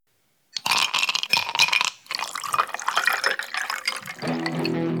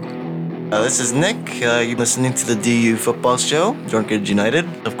This is Nick. You're listening to the DU Football Show, Drunkard United.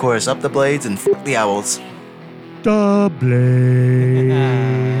 Of course, up the Blades and f the Owls. The Blades.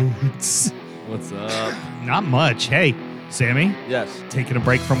 What's up? Not much. Hey, Sammy, Yes. taking a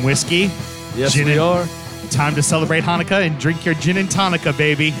break from whiskey. Yes, Gin we and- are. Time to celebrate Hanukkah and drink your gin and tonica,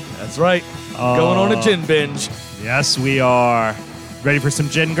 baby. That's right. Going on a gin binge. Yes, we are. Ready for some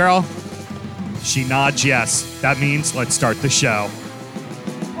gin, girl? She nods yes. That means let's start the show.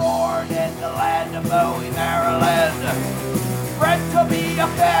 Born in the land of Bowie, Maryland. Bred to be a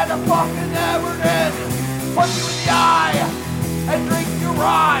fan of fucking Everton. Punch you in the eye and drink your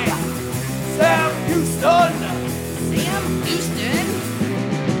rye. Sam Houston. Sam Houston?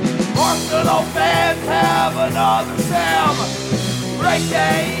 Arsenal fans have another Sam.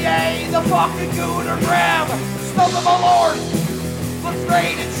 AKA the fucking Gooner Graham. Stump of a lord. Looks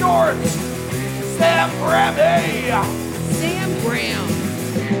great in shorts. Sam Grammy. Sam Graham.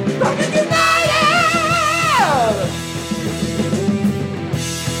 Fucking United!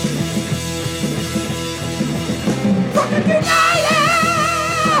 Fucking United!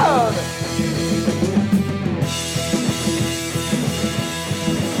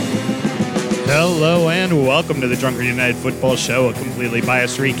 Hello and welcome to the Drunkard United Football Show, a completely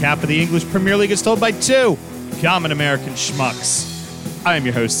biased recap of the English Premier League as told by two common American schmucks. I am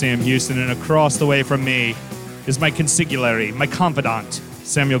your host, Sam Houston, and across the way from me is my consigliere, my confidant,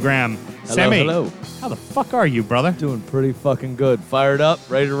 Samuel Graham. Hello, Sammy, hello. how the fuck are you, brother? Doing pretty fucking good. Fired up,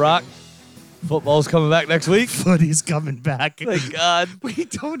 ready to rock. Football's coming back next week. Footy's coming back. Thank God. We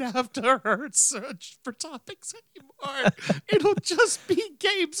don't have to search for topics anymore. It'll just be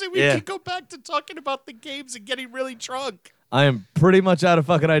games, and we Yeah. can go back to talking about the games and getting really drunk. I am pretty much out of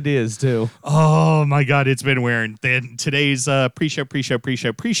fucking ideas, too. Oh my God, it's been weird. Then today's pre-show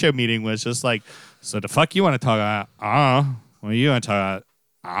meeting was just like, so the fuck you want to talk about? What you want to talk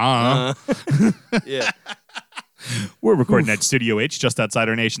about? Yeah. We're recording at Studio H, just outside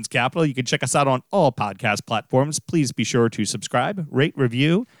our nation's capital. You can check us out on all podcast platforms. Please be sure to subscribe, rate,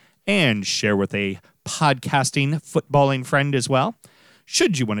 review, and share with a podcasting, footballing friend as well.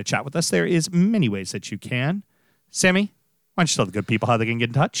 Should you want to chat with us, there is many ways that you can. Sammy, why don't you tell the good people how they can get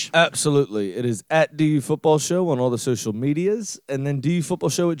in touch? Absolutely. It is at DU Football Show on all the social medias, and then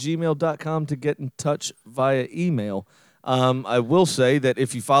dufootballshow@gmail.com to get in touch via email. I will say that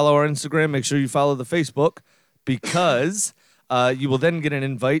if you follow our Instagram, make sure you follow the Facebook, because you will then get an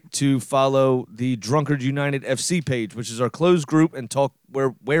invite to follow the Drunkard United FC page, which is our closed group and talk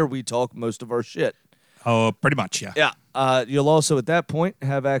where we talk most of our shit. Oh, pretty much, yeah. Yeah. You'll also at that point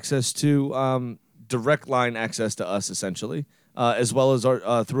have access to direct line access to us, essentially, as well as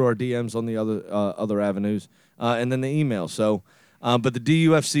our through our DMs on the other avenues, and then the email. So, but the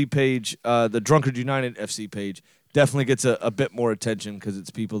DUFC page, the Drunkard United FC page, definitely gets a bit more attention because it's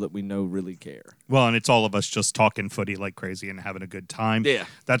people that we know really care. Well, and it's all of us just talking footy like crazy and having a good time. Yeah.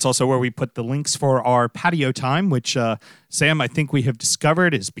 That's also where we put the links for our patio time, which, Sam, I think we have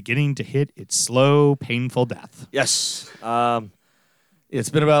discovered is beginning to hit its slow, painful death. Yes. It's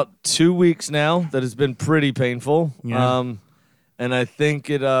been about 2 weeks now that has been pretty painful. Yeah. And I think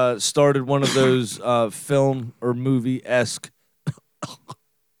it started one of those film or movie-esque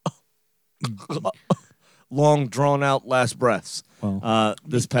long, drawn-out last breaths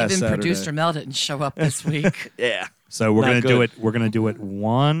this past Even Saturday. producer Mel didn't show up this week. Yeah. So we're Not going to do good. it. We're going to do it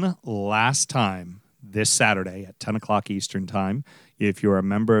one last time this Saturday at 10 o'clock Eastern time. If you're a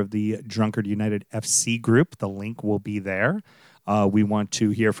member of the Drunkard United FC group, the link will be there. We want to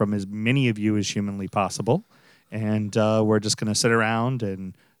hear from as many of you as humanly possible. And we're just going to sit around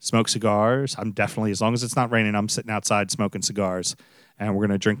and smoke cigars. I'm definitely, as long as it's not raining, I'm sitting outside smoking cigars. And we're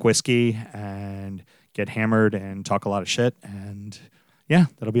going to drink whiskey and get hammered and talk a lot of shit. And yeah,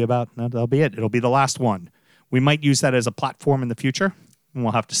 that'll be it. It'll be the last one. We might use that as a platform in the future, and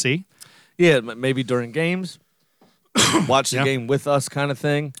we'll have to see. Yeah, maybe during games. Watch the Yeah. game with us kind of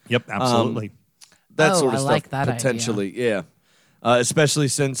thing. Yep, absolutely. That Oh, sort of I stuff like that idea. potentially, yeah. Especially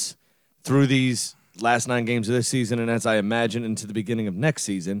since through these last 9 games of this season, and as I imagine into the beginning of next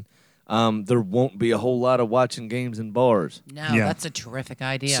season, there won't be a whole lot of watching games in bars. No, Yeah. that's a terrific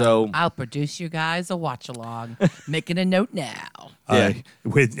idea. So- I'll produce you guys a watch along. Making a note now. Yeah.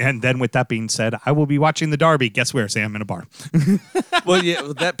 And then with that being said, I will be watching the Derby. Guess where, Sam? In a bar. Well, yeah,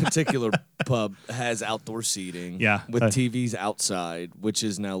 that particular pub has outdoor seating, Yeah. with TVs outside, which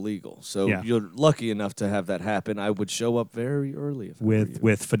is now legal. So Yeah. you're lucky enough to have that happen. I would show up very early if I were you.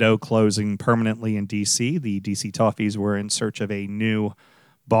 With Fido closing permanently in D.C., the D.C. Toffees were in search of a new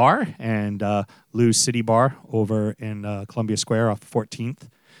bar, and Lou's City Bar over in Columbia Square off 14th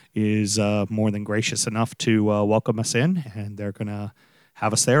is more than gracious enough to welcome us in, and they're going to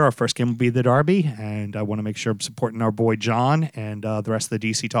have us there. Our first game will be the Derby, and I want to make sure I'm supporting our boy John and the rest of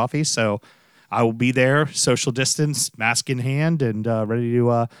the DC Toffees. So I will be there, social distance, mask in hand, and ready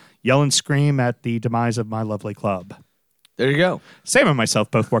to yell and scream at the demise of my lovely club. There you go. Sam and myself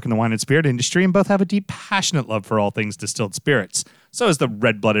both work in the wine and spirit industry and both have a deep, passionate love for all things distilled spirits. So as the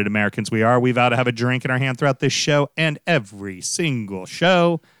red-blooded Americans we are, we vow to have a drink in our hand throughout this show and every single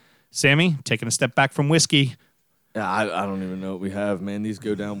show. Sammy, taking a step back from whiskey. Yeah, I don't even know what we have, man. These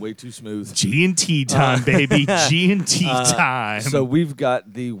go down way too smooth. G&T time, baby. G&T time. So we've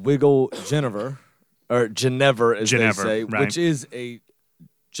got the Wiggle Genever, or Genever, as they say, right. which is a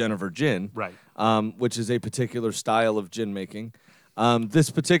Genever gin, Right. Which is a particular style of gin making. This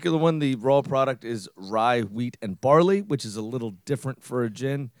particular one, the raw product is rye, wheat, and barley, which is a little different for a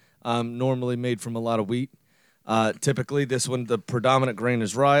gin, normally made from a lot of wheat. Typically, this one, the predominant grain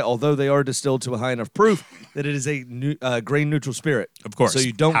is rye, although they are distilled to a high enough proof that it is a grain-neutral spirit. Of course. So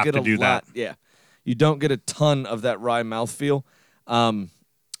you don't Have get to a do lot. that. Yeah. You don't get a ton of that rye mouthfeel.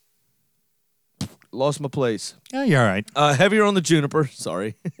 Lost my place. Yeah, you're all right. Heavier on the juniper,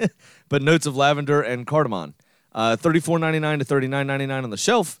 sorry, but notes of lavender and cardamom. $34.99 to $39.99 on the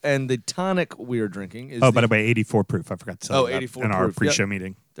shelf, and the tonic we are drinking is. Oh, by the way, 84 proof. I forgot to tell you that 84 in our proof. pre-show Yep.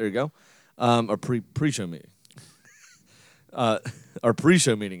 meeting. There you go. Our pre-show meeting. Our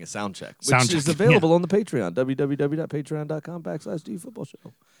pre-show meeting is Soundcheck, which Soundcheck, is available on the Patreon,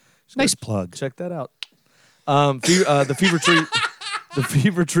 www.patreon.com/DFootballShow. Nice plug. Check that out. The Fever Tree. The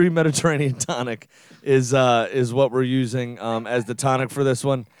Fever Tree Mediterranean Tonic is what we're using as the tonic for this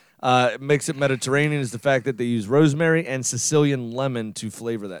one. It makes it Mediterranean is the fact that they use rosemary and Sicilian lemon to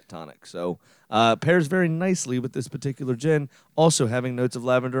flavor that tonic. So pairs very nicely with this particular gin, also having notes of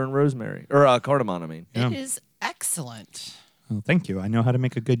lavender and rosemary, or cardamom, I mean. Yeah. It is excellent. Well, thank you. I know how to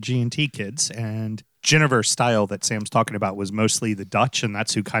make a good G&T, kids. And Genever style that Sam's talking about was mostly the Dutch, and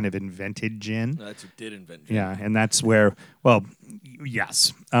that's who kind of invented gin. That's who did invent gin. Yeah, and that's where, well,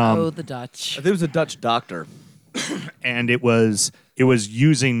 yes. The Dutch. I think it was a Dutch doctor. And it was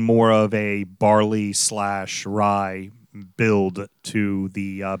using more of a barley / rye build to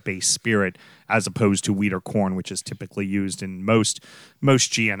the base spirit as opposed to wheat or corn, which is typically used in most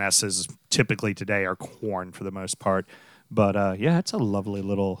GNSs typically today are corn for the most part. But yeah, it's a lovely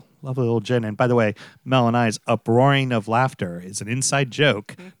little gin. And by the way, Mel and I's uproaring of laughter is an inside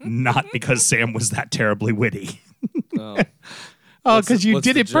joke, not because Sam was that terribly witty. Oh, Oh, because you what's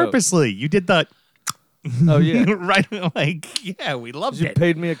did the it joke? purposely. You did the oh yeah. right, like yeah, we loved You it.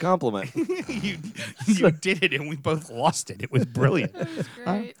 paid me a compliment. you did it, and we both lost it. It was brilliant. It was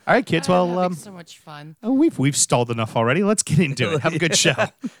great. All right, kids. I'm Well, having so much fun. oh, we've stalled enough already. Let's get into it. Have a good show.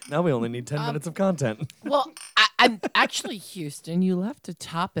 Now we only need 10 minutes of content. Well, I'm actually, Houston, you left a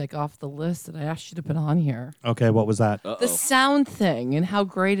topic off the list that I asked you to put on here. Okay, what was that? The sound thing and how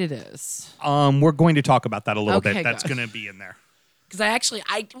great it is. We're going to talk about that a little Okay, bit. That's good. going to be in there. Because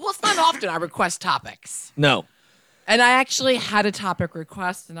it's not often I request topics. No. And I actually had a topic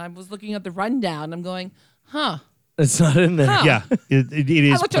request, and I was looking at the rundown. I'm going, huh. It's not in there. Huh. Yeah, it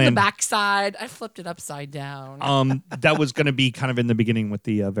is. I looked on the planned. backside. I flipped it upside down. That was going to be kind of in the beginning with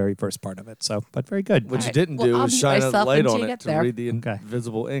the very first part of it. So, but very good. What you Alright. didn't Well, do I'll was mute shine a myself light until on you it get to there. read the Okay.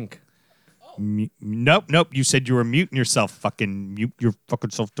 invisible ink. Nope. You said you were muting yourself. Fucking mute your fucking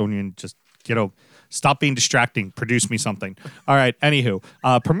self. Don't even just stop being distracting. Produce me something. All right. Anywho,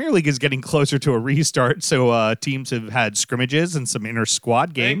 Premier League is getting closer to a restart, so teams have had scrimmages and some inter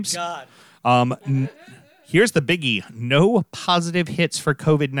squad games. God. Here's the biggie: no positive hits for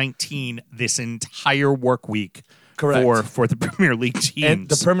COVID-19 this entire work week. Correct. For the Premier League teams. And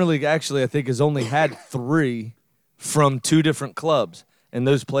the Premier League actually, I think, has only had 3 from 2 different clubs. And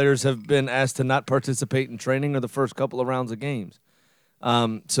those players have been asked to not participate in training or the first couple of rounds of games.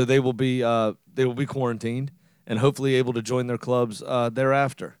 So they will be quarantined and hopefully able to join their clubs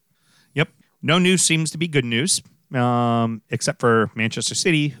thereafter. Yep. No news seems to be good news, except for Manchester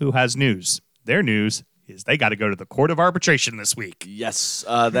City, who has news. Their news is they got to go to the Court of Arbitration this week. Yes,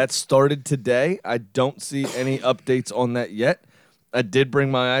 that started today. I don't see any updates on that yet. I did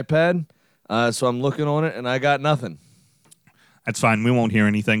bring my iPad, so I'm looking on it, and I got nothing. That's fine. We won't hear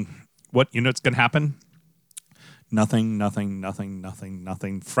anything. What's going to happen? Nothing.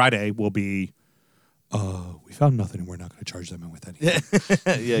 Friday will be, we found nothing and we're not going to charge them with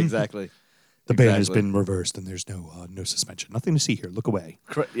anything. Yeah, exactly. The ban has Exactly. been reversed and there's no suspension. Nothing to see here. Look away.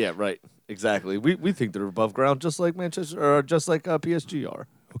 Yeah, right. Exactly. We think they're above ground, just like Manchester, or just like PSG are.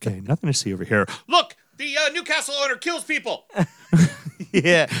 Okay, nothing to see over here. Look, the Newcastle owner kills people.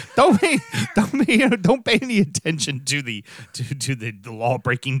 Yeah. Don't pay any attention to the law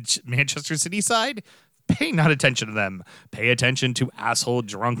breaking Manchester City side. pay not attention to them. Pay attention to asshole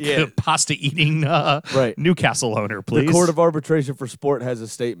drunk Yeah. pasta eating Right. Newcastle owner, please. The Court of Arbitration for Sport has a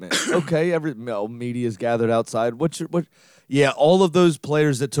statement. Okay, every media is gathered outside. Yeah, all of those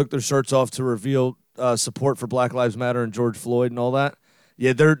players that took their shirts off to reveal support for Black Lives Matter and George Floyd and all that.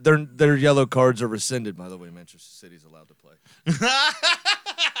 Yeah, their yellow cards are rescinded. By the way, Manchester City's allowed to play.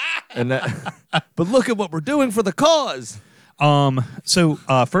 And but look at what we're doing for the cause. So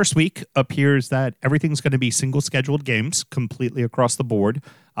first week appears that everything's going to be single scheduled games completely across the board.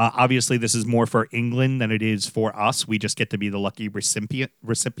 Obviously, this is more for England than it is for us. We just get to be the lucky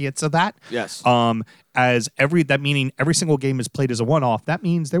recipients of that. Yes. Meaning every single game is played as a one-off. That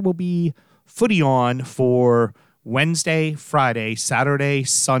means there will be footy on for Wednesday, Friday, Saturday,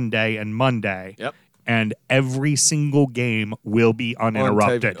 Sunday, and Monday. Yep. And every single game will be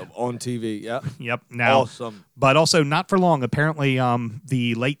uninterrupted. On TV, yeah. Yep. Now, Awesome. But also not for long. Apparently,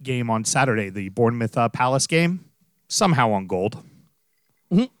 the late game on Saturday, the Bournemouth Palace game, somehow on gold.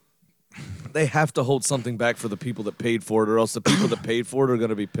 They have to hold something back for the people that paid for it, or else the people that paid for it are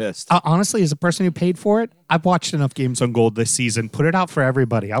going to be pissed. Honestly, as a person who paid for it, I've watched enough games on gold this season. Put it out for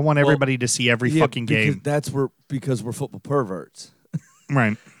everybody. I want everybody to see every fucking game. Because we're football perverts.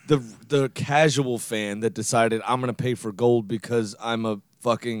 Right. The casual fan that decided I'm going to pay for gold because I'm a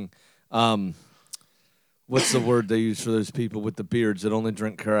fucking what's the word they use for those people with the beards that only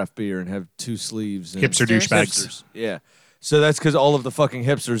drink craft beer and have two sleeves? And Hipster douchebags. Hipsters. Yeah. So that's because all of the fucking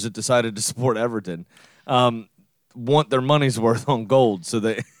hipsters that decided to support Everton want their money's worth on gold.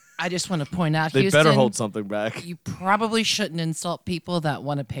 So I just want to point out, they Houston, better hold something back. you probably shouldn't insult people that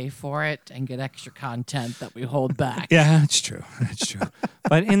want to pay for it and get extra content that we hold back. Yeah, that's true. That's true.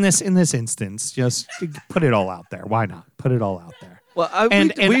 But in this instance, just put it all out there. Why not? Put it all out there. Well, I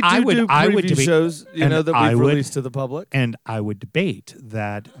would preview debate- shows, and that I we've would- released to the public. And I would debate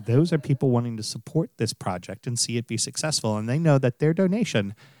that those are people wanting to support this project and see it be successful. And they know that their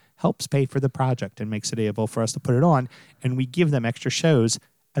donation helps pay for the project and makes it able for us to put it on. And we give them extra shows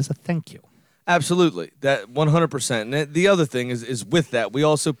as a thank you. Absolutely, that 100%. And the other thing is with that, we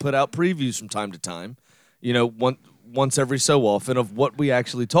also put out previews from time to time, once every so often of what we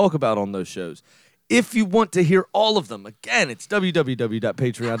actually talk about on those shows. If you want to hear all of them, again, it's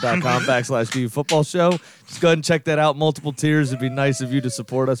www.patreon.com/DUFootball show. Just go ahead and check that out. Multiple tiers. It'd be nice of you to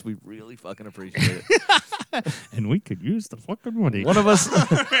support us. We really fucking appreciate it. And we could use the fucking money. One of us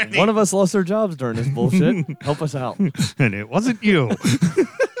lost their jobs during this bullshit. Help us out. And it wasn't you.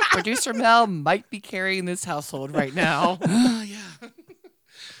 Producer Mel might be carrying this household right now.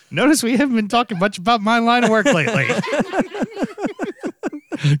 Notice we haven't been talking much about my line of work lately.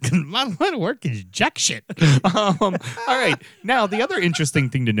 Because my line of work is jack shit. All right. Now, the other interesting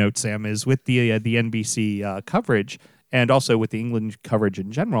thing to note, Sam, is with the NBC coverage and also with the England coverage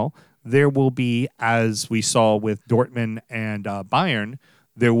in general, there will be, as we saw with Dortmund and Bayern,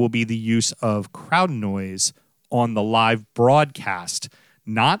 there will be the use of crowd noise on the live broadcast.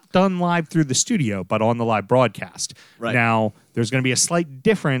 Not done live through the studio, but on the live broadcast. Right. Now, there's going to be a slight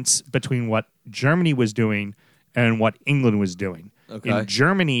difference between what Germany was doing and what England was doing. Okay. In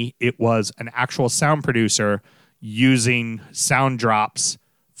Germany, it was an actual sound producer using sound drops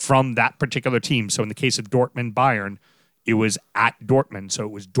from that particular team. So in the case of Dortmund Bayern, it was at Dortmund. So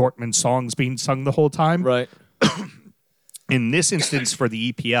it was Dortmund songs being sung the whole time. Right. In this instance, for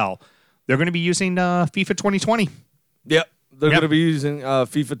the EPL, they're going to be using FIFA 2020. Yep. They're Yep. going to be using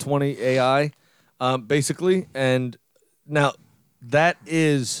FIFA 20 AI, basically. And now that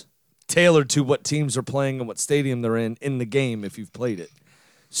is tailored to what teams are playing and what stadium they're in the game if you've played it.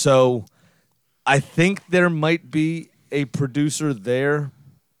 So I think there might be a producer there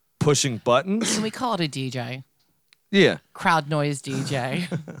pushing buttons. Can we call it a DJ? Yeah. Crowd noise DJ.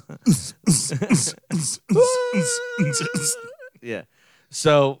 Yeah.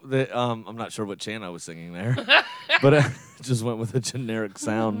 So I'm not sure what chant I was singing there, but I just went with a generic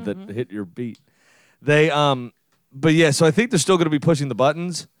sound that hit your beat. But yeah. So I think they're still going to be pushing the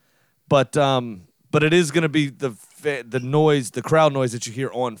buttons, but it is going to be the noise, the crowd noise that you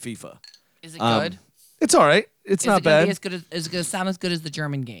hear on FIFA. Is it good? It's all right. It's Is not it gonna bad. be is it going to sound as good as the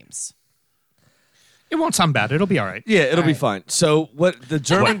German games? It won't sound bad. It'll be all right. Yeah, it'll be Alright. fine. So what the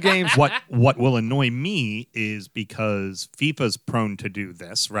German games? What will annoy me is because FIFA's prone to do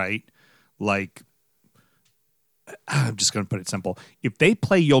this, right? Like, I'm just going to put it simple. If they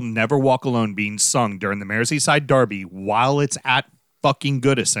play You'll Never Walk Alone being sung during the Merseyside Derby while it's at fucking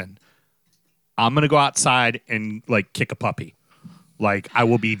Goodison, I'm going to go outside and, like, kick a puppy. Like, I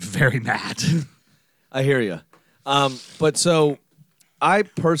will be very mad. I hear you. But so I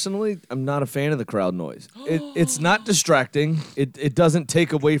personally am not a fan of the crowd noise. It's not distracting. It doesn't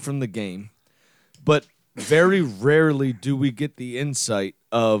take away from the game. But very rarely do we get the insight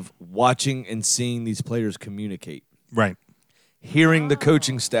of watching and seeing these players communicate. Right. Hearing the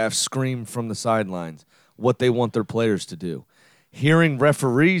coaching staff scream from the sidelines what they want their players to do. Hearing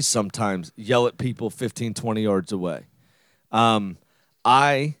referees sometimes yell at people 15, 20 yards away.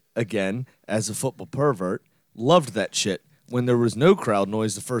 I, again, as a football pervert, loved that shit when there was no crowd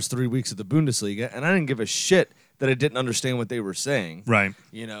noise the first 3 weeks of the Bundesliga, and I didn't give a shit that I didn't understand what they were saying. Right.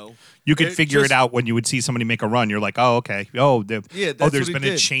 You know, You could figure it out when you would see somebody make a run. You're like, oh, okay. that's there's what been he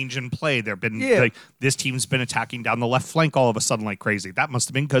a did. change in play. There've been Yeah. like this team's been attacking down the left flank all of a sudden like crazy. That must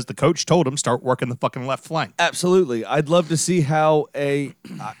have been because the coach told him start working the fucking left flank. Absolutely. I'd love to see how I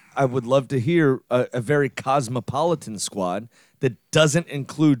would love to hear a very cosmopolitan squad that doesn't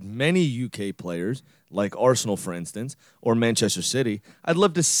include many UK players, like Arsenal, for instance, or Manchester City. I'd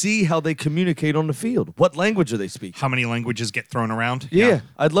love to see how they communicate on the field. What language are they speaking? How many languages get thrown around? Yeah,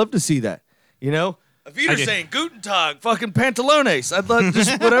 I'd love to see that. You know? If you're did. saying Guten Tag, fucking Pantalones, I'd love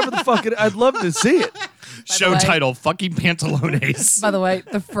just whatever the fuck I'd love to see it. Show way- title, fucking Pantalones. By the way,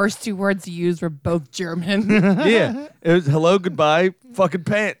 the first two words you used were both German. Yeah. It was hello, goodbye, fucking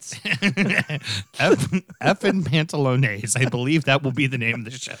pants. F and Pantalones. I believe that will be the name of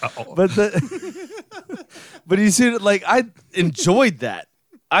the show. But you see, like, I enjoyed that.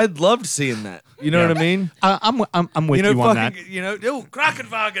 I loved seeing that. You know Yeah. what I mean? I'm with You know, you on that. fucking,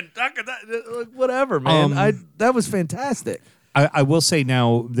 Krakenwagen, whatever, man. That was fantastic. I will say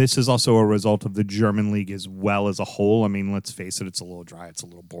now, this is also a result of the German league as well as a whole. I mean, let's face it, it's a little dry, it's a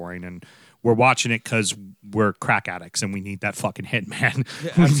little boring, and we're watching it because we're crack addicts and we need that fucking hit, man. We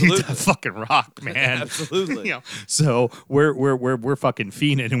need absolutely. that fucking rock, man. Absolutely. You know, so we're fucking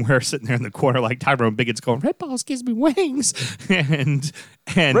fiending, and we're sitting there in the corner like Tyrone Biggott's going, "Red balls gives me wings," and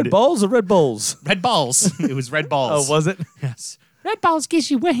Red balls or red bowls? red balls. It was red balls. Oh, was it? Yes. Red balls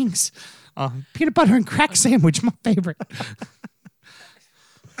gives you wings. Peanut butter and crack sandwich, my favorite.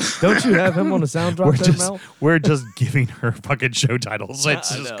 Don't you have him on a sound drop there, Mel? We're just giving her fucking show titles.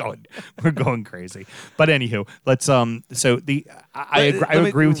 It's just we're going crazy. But anywho, let's so the I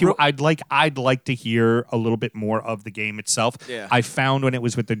agree with you. I'd like to hear a little bit more of the game itself. Yeah. I found when it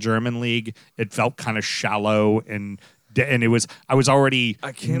was with the German league, it felt kind of shallow and it was I was already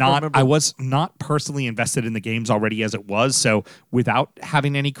remember. I was not personally invested in the games already as it was. So without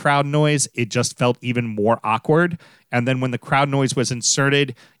having any crowd noise, it just felt even more awkward. And then when the crowd noise was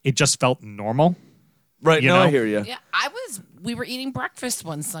inserted, it just felt normal. Right, You no, know? I hear you. Yeah, we were eating breakfast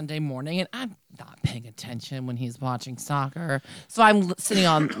one Sunday morning, and I'm not paying attention when he's watching soccer. So I'm sitting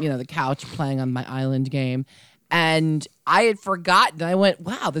on, the couch playing on my island game, and I had forgotten. I went,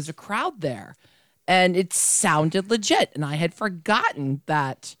 wow, there's a crowd there. And it sounded legit, and I had forgotten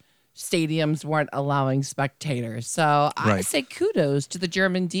that stadiums weren't allowing spectators. So I Right. say kudos to the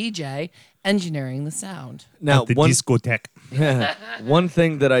German DJ engineering the sound. Now, The discotheque. one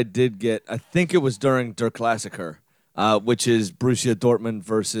thing that I did get, I think it was during Der Klassiker, which is Borussia Dortmund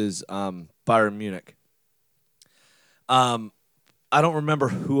versus Bayern Munich. I don't remember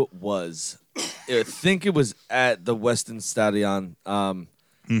who it was. I think it was at the Western Stadion,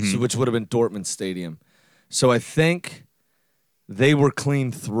 which would have been Dortmund Stadium. So I think they were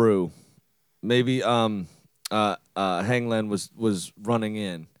clean through. Maybe Hangland was running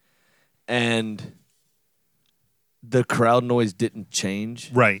in, and the crowd noise didn't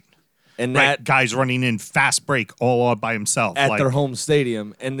change. Right. And Right. that Guy's running in fast break all by himself. at like, their home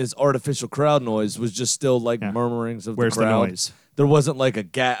stadium, and this artificial crowd noise was just still like murmurings of Where's the the crowd. noise? There wasn't like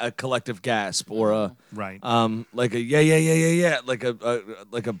a collective gasp or a Right. like a yeah, like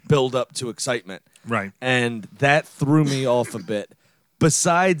a build up to excitement. Right. And that threw me off a bit.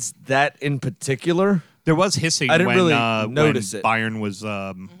 Besides that in particular, There was hissing I didn't when, really when notice it. Bayern was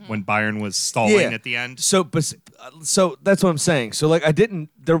when Bayern was stalling at the end. So that's what I'm saying. So like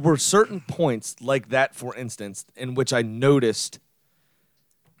there were certain points like that, for instance, in which I noticed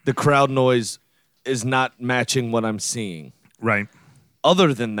the crowd noise is not matching what I'm seeing. Right.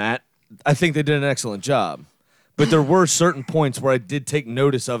 Other than that, I think they did an excellent job. But there were certain points where I did take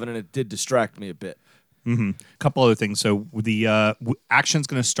notice of it, and it did distract me a bit. A couple other things. So the action's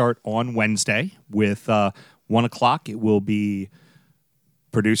going to start on Wednesday with 1 o'clock. It will be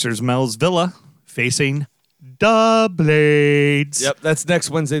producers Mel's Villa facing the Blades. Yep, that's next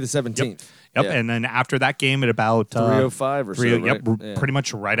Wednesday the 17th. Yep. Yeah. And then after that game at about 3:05 or so, Yep. right? Yeah. Pretty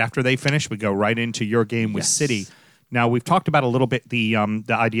much right after they finish, we go right into your game with City. Now we've talked about a little bit the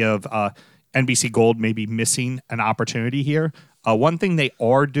idea of NBC Gold maybe missing an opportunity here. One thing they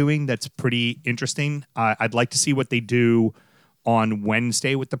are doing that's pretty interesting. I'd like to see what they do on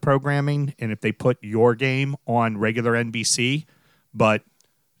Wednesday with the programming, and if they put your game on regular NBC, but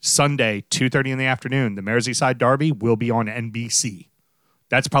Sunday, 2:30 in the afternoon, the Merseyside Derby will be on NBC.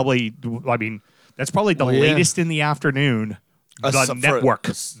 That's probably, that's probably the latest in the afternoon.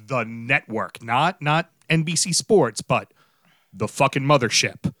 The network, not NBC Sports, but the fucking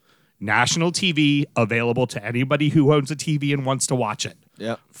mothership. National TV available to anybody who owns a TV and wants to watch it.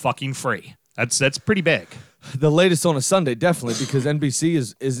 Yep. Fucking free. That's pretty big. The latest on a Sunday, definitely, because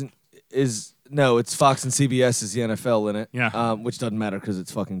NBC no, it's Fox and CBS is the NFL in it. Yeah. Which doesn't matter because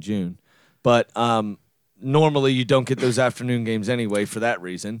it's fucking June. But normally you don't get those afternoon games anyway for that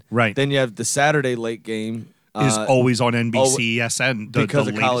reason. Right. Then you have the Saturday late game. Is always on NBCSN because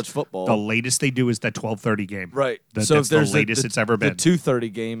of college football. The latest they do is that 12:30 game. Right. So that's the latest it's ever been. The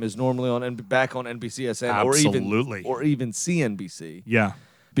 2:30 game is normally back on NBCSN Absolutely. or even CNBC. Yeah.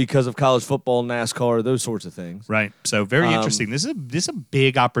 Because of college football, NASCAR, those sorts of things. Right. So very interesting. This is a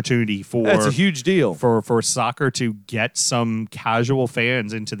big opportunity for That's a huge deal for soccer to get some casual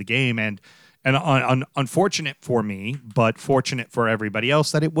fans into the game and unfortunate for me, but fortunate for everybody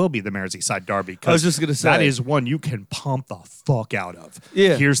else that it will be the Merseyside Derby. I was just going to say. That is one you can pump the fuck out of.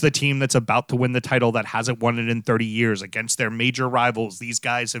 Yeah. Here's the team that's about to win the title that hasn't won it in 30 years against their major rivals. These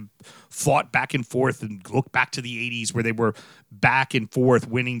guys have fought back and forth and look back to the 80s where they were back and forth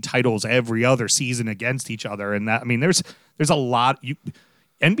winning titles every other season against each other. And that, I mean, there's a lot.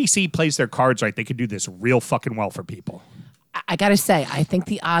 NBC plays their cards right. They could do this real fucking well for people. I got to say, I think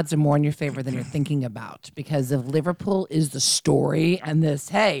the odds are more in your favor than you're thinking about because if Liverpool is the story and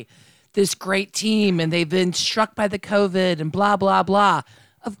this great team and they've been struck by the COVID and blah, blah, blah,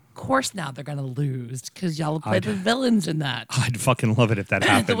 of course now they're going to lose because y'all play the villains in that. I'd fucking love it if that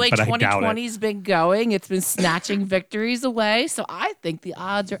happened, the way but I doubt it. 2020's been going, it's been snatching victories away. So I think the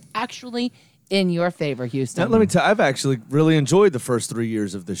odds are actually in your favor, Houston. Now, let me tell you, I've actually really enjoyed the first 3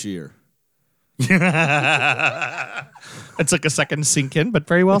 years of this year. It took a second to sink in, but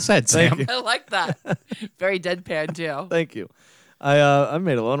very well said, Sam. I like that. Very deadpan, too. Thank you. I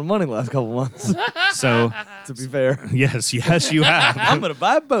made a lot of money last couple months. So, to be fair, yes, you have. I'm gonna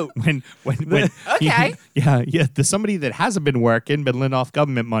buy a boat. When Okay. There's somebody that hasn't been working, been living off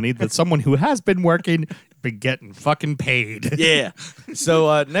government money. That's someone who has been working, been getting fucking paid. Yeah.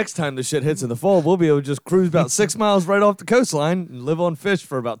 So next time the shit hits in the fall, we'll be able to just cruise about 6 miles right off the coastline and live on fish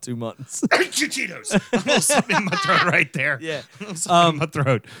for about 2 months. Cheetos. A little something in my throat right there. Yeah. A little something in my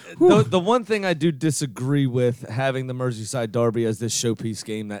throat. The one thing I do disagree with having the Merseyside Derby as this showpiece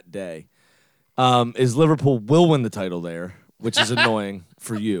game that day is Liverpool will win the title there, which is annoying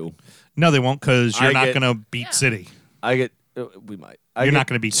for you. No, they won't because you're I not get- going to beat City. I get we might. You're not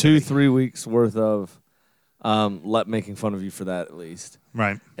gonna be 2-3 weeks worth of making fun of you for that at least.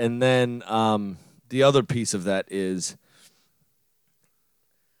 Right. And then the other piece of that is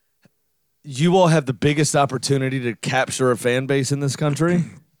you all have the biggest opportunity to capture a fan base in this country.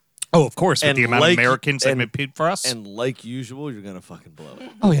 Oh, of course, with And the amount like- of Americans that and- have paid for us. And like usual, you're going to fucking blow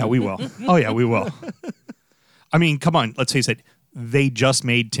it. Oh, yeah, we will. Oh, yeah, we will. I mean, come on. Let's face it. They just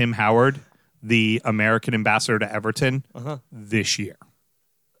made Tim Howard the American ambassador to Everton this year.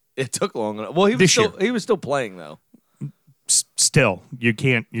 It took long enough. Well, he was still playing, though. Still, you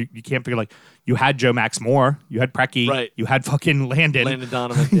can't figure, like, you had Joe Max Moore, you had Preki, Right. you had fucking Landon. Landon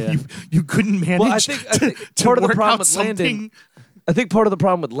Donovan, yeah. you couldn't manage Well, I think to part of the work problem out with Landon. something. I think part of the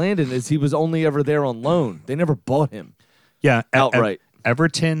problem with Landon is he was only ever there on loan. They never bought him. Yeah, Outright.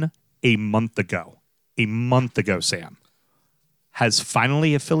 Everton a month ago, Sam, has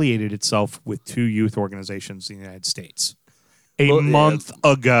finally affiliated itself with 2 youth organizations in the United States. A Well, yeah, month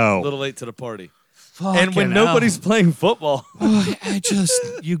ago. A little late to the party. Fucking And when hell. nobody's playing football. I just,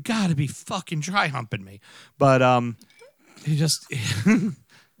 you gotta be fucking dry humping me. But you just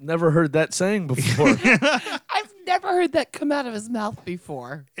Never heard that saying before. I've never heard that come out of his mouth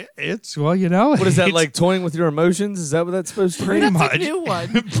before. it's, well, you know. What is that, it's like toying with your emotions? Is that what that's supposed to Pretty mean? much. That's a new one.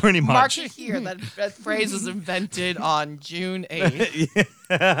 Pretty Mark much. it here. That phrase was invented on June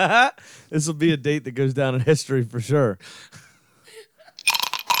 8th. This will be a date that goes down in history for sure.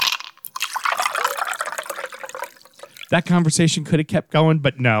 That conversation could have kept going,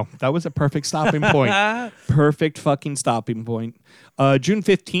 but no, that was a perfect stopping point. Perfect fucking stopping point. June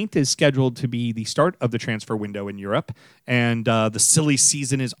 15th is scheduled to be the start of the transfer window in Europe, and the silly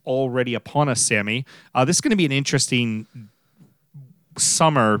season is already upon us, Sammy. This is going to be an interesting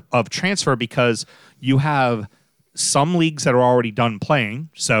summer of transfer because you have some leagues that are already done playing,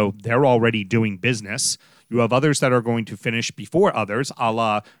 so they're already doing business. You have others that are going to finish before others, a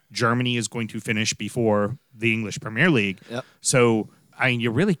la Germany is going to finish before the English Premier League. Yep. So, I mean,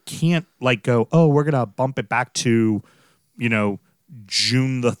 you really can't like go, oh, we're going to bump it back to,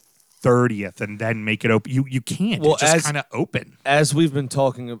 June the 30th and then make it open. You can't. Well, it's just as- kind of open. As we've been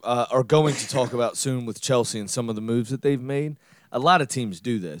talking, or going to talk about soon with Chelsea and some of the moves that they've made, a lot of teams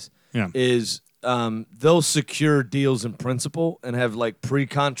do this. Yeah. Is they'll secure deals in principle and have like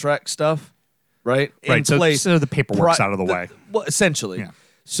pre-contract stuff, right? In Right. So, place. so the paperwork's out of the way. Well, essentially. Yeah.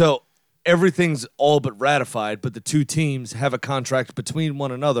 So everything's all but ratified, but the two teams have a contract between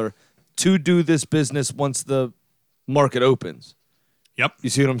one another to do this business once the market opens. Yep. You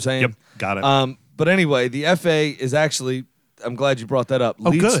see what I'm saying? Yep. Got it. But anyway, the FA is actually, I'm glad you brought that up.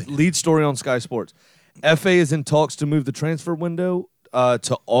 Oh, good. Lead story on Sky Sports. FA is in talks to move the transfer window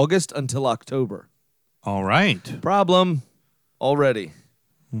to August until October. All right. Problem already.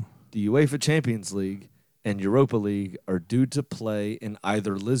 The UEFA Champions League and Europa League are due to play in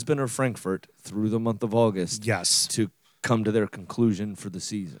either Lisbon or Frankfurt through the month of August Yes. to come to their conclusion for the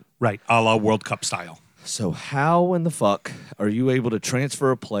season. Right. A la World Cup style. So how in the fuck are you able to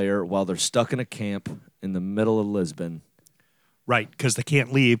transfer a player while they're stuck in a camp in the middle of Lisbon? Right. Because they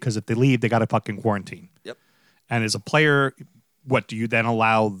can't leave, because if they leave, they got to fucking quarantine. Yep. And as a player, what do you then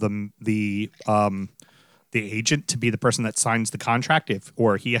allow the agent to be the person that signs the contract,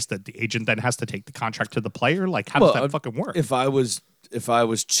 the agent then has to take the contract to the player? Like, how does that fucking work? If I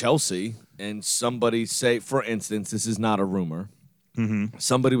was Chelsea and somebody say, for instance, this is not a rumor,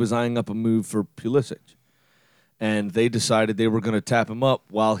 somebody was eyeing up a move for Pulisic, and they decided they were going to tap him up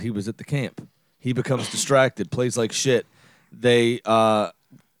while he was at the camp. He becomes distracted, plays like shit. They tie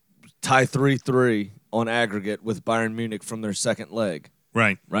 3-3 on aggregate with Bayern Munich from their second leg.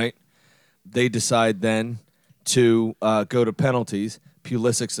 Right. Right? They decide then to go to penalties.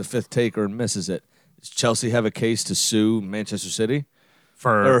 Pulisic's the fifth taker and misses it. Does Chelsea have a case to sue Manchester City?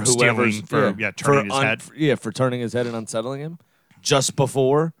 For Or whoever's stealing, turning his head. For turning his head and unsettling him just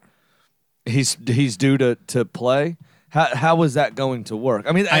before he's due to play. How is that going to work?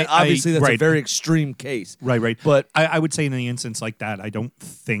 I mean, obviously that's a right. very extreme case. Right. But I would say in an instance like that, I don't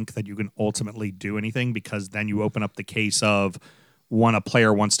think that you can ultimately do anything, because then you open up the case of a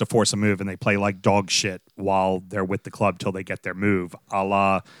player wants to force a move and they play like dog shit while they're with the club till they get their move, a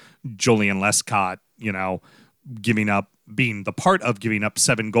la Julian Lescott, being the part of giving up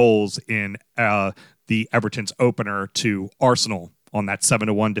 7 goals in the Everton's opener to Arsenal on that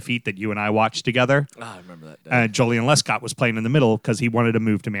 7-1 defeat that you and I watched together. I remember that day. Julian Lescott was playing in the middle because he wanted to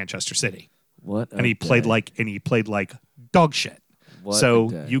move to Manchester City. What? He played like dog shit. What So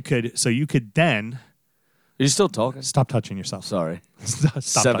a day. you could then Are you still talking? stop touching yourself. Sorry. Stop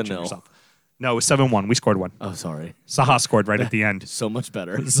 7-0. touching yourself. No, it was 7-1. We scored one. Oh, sorry. Saha scored right at the end. So much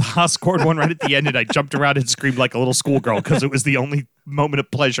better. Zaha scored one right at the end, and I jumped around and screamed like a little schoolgirl because it was the only moment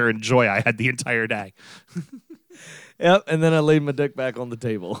of pleasure and joy I had the entire day. Yep. And then I laid my dick back on the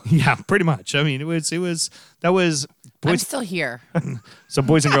table. Yeah, pretty much. I mean, that was I'm boys. still here. So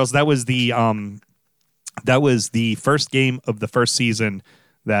boys and girls, that was the first game of the first season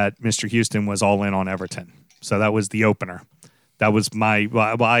that Mr. Houston was all in on Everton. So that was the opener. That was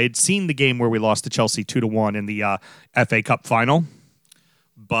I had seen the game where we lost to Chelsea 2-1 in the FA Cup final.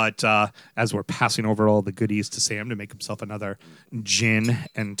 But as we're passing over all the goodies to Sam to make himself another gin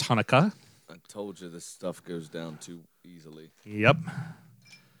and tonica. I told you this stuff goes down too easily. Yep.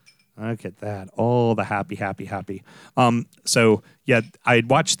 Look at that. All the happy. So, yeah, I had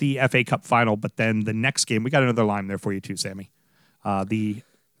watched the FA Cup final, but then the next game, we got another lime there for you too, Sammy. The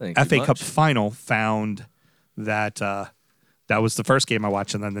Thank you FA Cup much. final found that that was the first game I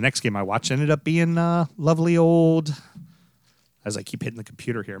watched, and then the next game I watched ended up being lovely old, as I keep hitting the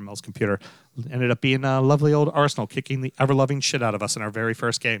computer here, Mel's computer, ended up being lovely old Arsenal kicking the ever-loving shit out of us in our very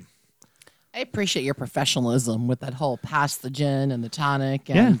first game. I appreciate your professionalism with that whole pass the gin and the tonic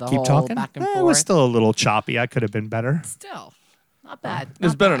and the keep whole talking. back and It forth. was still a little choppy. I could have been better. Still, not bad. It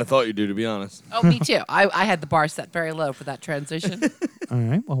was not better bad. than I thought you'd do, to be honest. Oh, me too. I had the bar set very low for that transition. All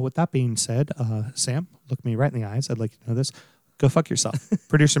right. Well, with that being said, Sam, look me right in the eyes. I'd like you to know this. Go fuck yourself.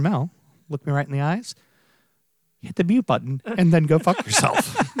 Producer Mel, look me right in the eyes. Hit the mute button and then go fuck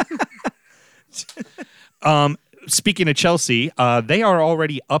yourself. Speaking of Chelsea, they are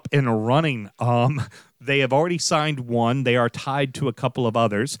already up and running. They have already signed one. They are tied to a couple of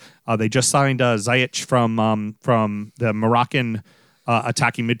others. They just signed Ziyech from the Moroccan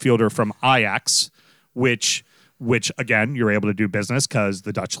attacking midfielder from Ajax, which again, you're able to do business because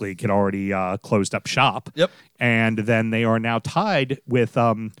the Dutch league had already closed up shop. Yep. And then they are now tied with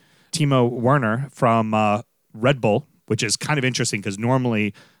Timo Werner from Red Bull, which is kind of interesting because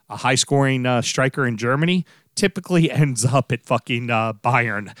normally a high-scoring striker in Germany typically ends up at fucking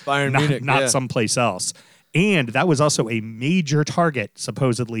Bayern. Bayern not, Munich, not yeah. someplace else. And that was also a major target,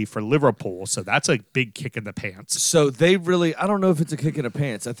 supposedly, for Liverpool. So that's a big kick in the pants. So they really, I don't know if it's a kick in the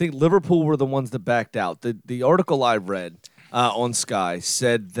pants. I think Liverpool were the ones that backed out. The article I read on Sky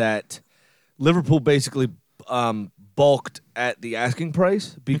said that Liverpool basically balked at the asking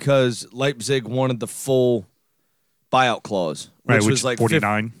price because Leipzig wanted the full buyout clause, which was like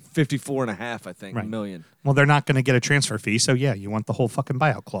 49. 54 and a half, I think, Right. million. Well, they're not going to get a transfer fee. So, yeah, you want the whole fucking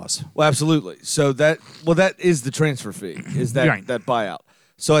buyout clause. Well, absolutely. So that is the transfer fee, is that Right. that buyout.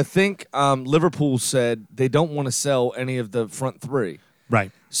 So I think Liverpool said they don't want to sell any of the front three.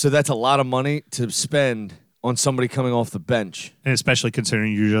 Right. So that's a lot of money to spend on somebody coming off the bench. And especially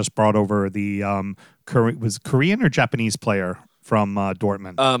considering you just brought over the Korean or Japanese player from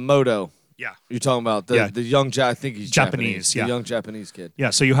Dortmund. Moto. Yeah. You're talking about the young, I think he's Japanese, yeah. The young Japanese kid.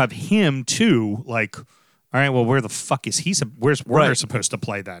 Yeah, so you have him too. Like, all right, well, where the fuck is he? Where's Werner Right. supposed to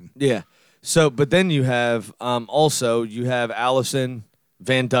play then? Yeah. So, but then you have also you have Allison,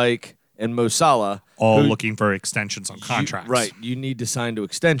 Van Dijk, and Mo Salah All who looking for extensions on contracts. Right. You need to sign to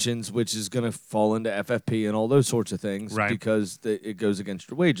extensions, which is going to fall into FFP and all those sorts of things Right. because it goes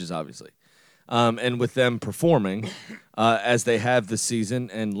against your wages, obviously. And with them performing as they have this season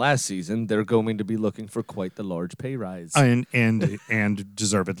and last season, they're going to be looking for quite the large pay rise. And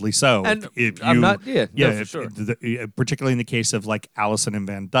deservedly so. And if I'm you, not- yeah, no, for if- sure. Particularly in the case of like Allison and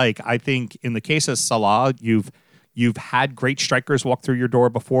Van Dijk, I think in the case of Salah, you've had great strikers walk through your door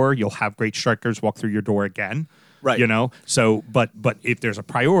before. You'll have great strikers walk through your door again. Right. You know. So, but if there's a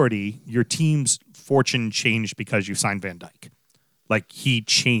priority, your team's fortune changed because you signed Van Dijk. Like he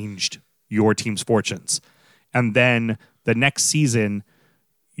changed your team's fortunes. And then the next season,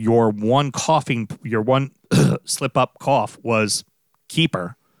 your one slip up cough was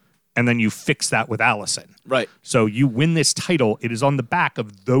keeper. And then you fix that with Allison. Right. So you win this title. It is on the back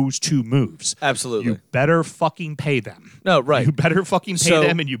of those two moves. Absolutely. You better fucking pay them. No, right. You better fucking pay So-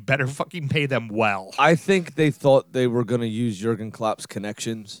 them, and you better fucking pay them well. I think they thought they were going to use Jurgen Klopp's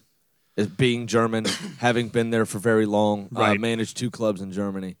connections as being German, having been there for very long, Right. managed 2 clubs in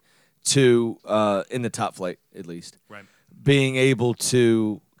Germany, to in the top flight at least. Right. Being able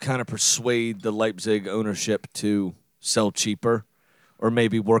to kind of persuade the Leipzig ownership to sell cheaper or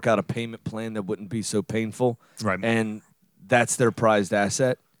maybe work out a payment plan that wouldn't be so painful. Right. And that's their prized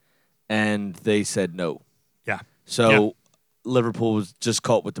asset. And they said no. Yeah. So Yeah. Liverpool was just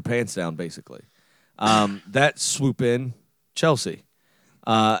caught with their pants down, basically. That swoop in Chelsea.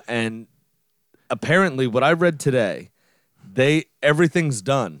 And apparently what I read today, everything's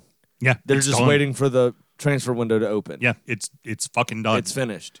done. Yeah. They're it's just done. waiting for the transfer window to open. Yeah. It's fucking done. It's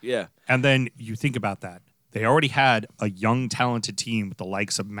finished. Yeah. And then you think about that. They already had a young, talented team with the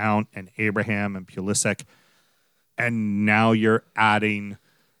likes of Mount and Abraham and Pulisic. And now you're adding.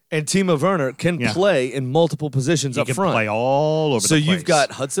 And Timo Werner can Yeah. play in multiple positions He up can front. play all over So the place. you've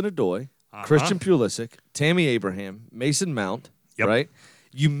got Hudson Odoi, Christian Pulisic, Tammy Abraham, Mason Mount, Yep. right?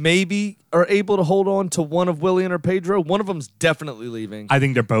 You maybe are able to hold on to one of Willian or Pedro. One of them's definitely leaving. I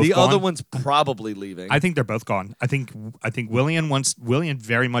think they're both the gone. other one's probably leaving. I think they're both gone. I think Willian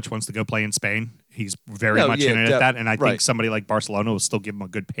very much wants to go play in Spain. He's very No, much yeah, in it at that, and I right. think somebody like Barcelona will still give him a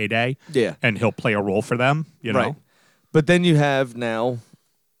good payday. Yeah. And he'll play a role for them, you know. Right. But then you have now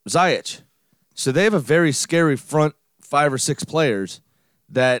Ziyech. So they have a very scary front 5 or 6 players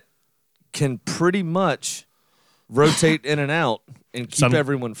that can pretty much rotate in and out and keep Sudden-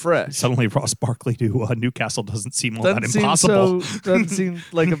 everyone fresh. Suddenly Ross Barkley to Newcastle doesn't seem all that Doesn't impossible. doesn't seem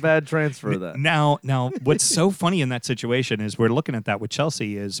like a bad transfer. That Now, what's so funny in that situation is we're looking at that with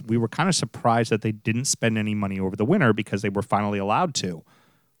Chelsea is we were kind of surprised that they didn't spend any money over the winter because they were finally allowed to.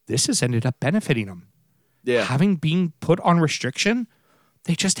 This has ended up benefiting them. yeah, Having been put on restriction,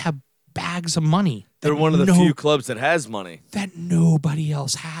 they just have bags of money. they're that one of the no- few clubs that has money. that nobody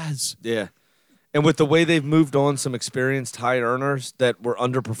else has. Yeah, and with the way they've moved on some experienced high earners that were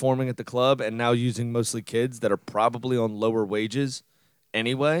underperforming at the club and now using mostly kids that are probably on lower wages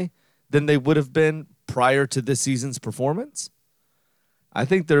anyway than they would have been prior to this season's performance. I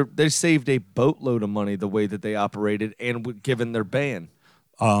think they saved a boatload of money the way that they operated and given their ban.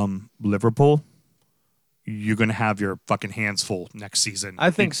 Liverpool, you're going to have your fucking hands full next season. I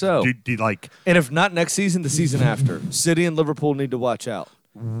think so. Like, And if not next season, the season after. City and Liverpool need to watch out.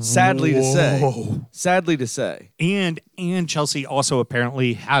 Sadly to say. and Chelsea also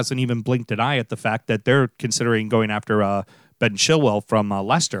apparently hasn't even blinked an eye at the fact that they're considering going after Ben Chilwell from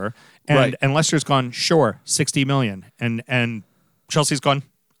Leicester, and Right. and Leicester's gone sure $60 million, and Chelsea's gone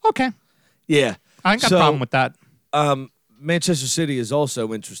okay. Yeah. I ain't got So, a problem with that. Manchester City is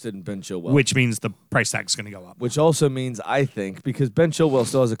also interested in Ben Chilwell. which means the price tag's going to go up. Which also means, I think, because Ben Chilwell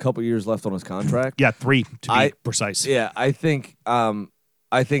still has a couple years left on his contract. Yeah, 3 to be I- precise. Yeah, I think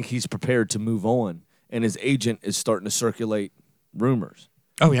he's prepared to move on, and his agent is starting to circulate rumors.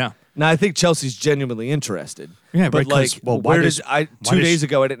 Oh yeah. Now I think Chelsea's genuinely interested. Yeah, but because, like, well, why where does- did I? why 2 does- days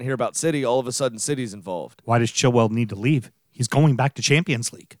ago, I didn't hear about City. All of a sudden, City's involved. Why does Chilwell need to leave? He's going back to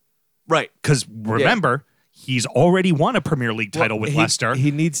Champions League. Right. Because remember, he's already won a Premier League title with Leicester. He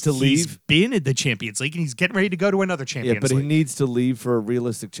needs to He's leave. been in the Champions League, and he's getting ready to go to another Champions Yeah, but League. he needs to leave for a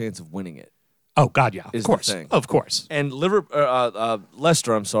realistic chance of winning it. Oh God, yeah, is of the course, thing. of course. And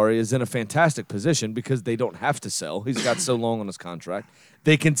Leicester, is in a fantastic position because they don't have to sell. He's got so long on his contract.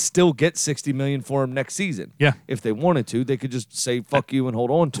 They can still get $60 million for him next season. Yeah. If they wanted to, they could just say "fuck you" and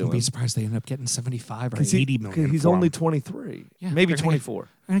hold on to I'd be him. surprised they end up getting 75 or 'Cause 80 million. He's for only him. 23, Yeah, maybe they're gonna 24.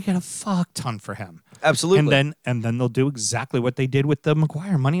 They're gonna get a fuck ton for him. Absolutely. And then they'll do exactly what they did with the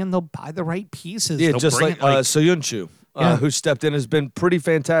Maguire money, and they'll buy the right pieces. Yeah, They'll just bring like, it, Soyuncu, Yeah. who stepped in, has been pretty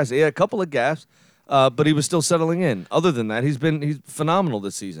fantastic. He had a couple of gaps, but he was still settling in. Other than that, he's phenomenal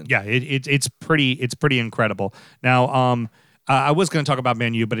this season. yeah, it's pretty incredible. Now, I was going to talk about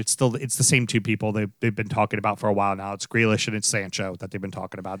Man U, but it's the same two people they've been talking about for a while now. It's Grealish and it's Sancho that they've been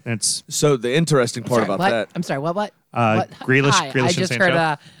talking about. And it's So the interesting part about what? that, I'm sorry. What? Grealish- Hi. Grealish I and just Sancho?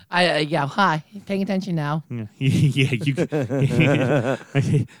 heard. Hi. Paying attention now. yeah, you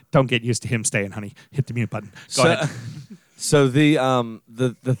don't get used to him staying, honey. Hit the mute button. Go ahead. So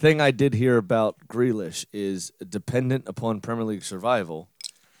the thing I did hear about Grealish is dependent upon Premier League survival.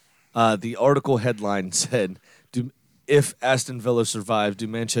 The article headline said, if Aston Villa survive, do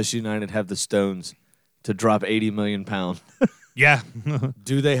Manchester United have the stones to drop £80 million? Yeah,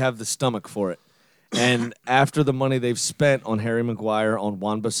 Do they have the stomach for it? And after the money they've spent on Harry Maguire, on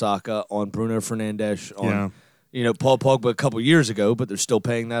Wan-Bissaka, on Bruno Fernandes, on Paul Pogba a couple years ago, but they're still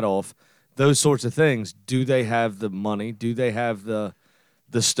paying that off. Those sorts of things. Do they have the money? Do they have the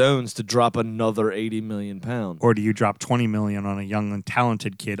stones to drop another £80 million? or do you drop 20 million on a young and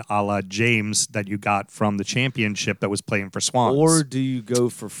talented kid, a la James, that you got from the championship that was playing for Swans? Or do you go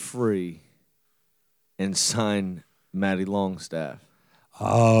for free and sign Matty Longstaff?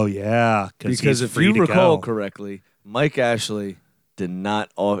 oh yeah, Because he's if free you to recall go. correctly, Mike Ashley did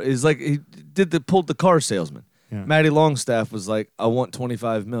not offer. It's like he pulled the car salesman. Yeah. Matty Longstaff was like, "I want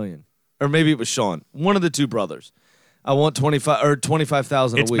 25 million," or maybe it was Sean, one of the two brothers. I want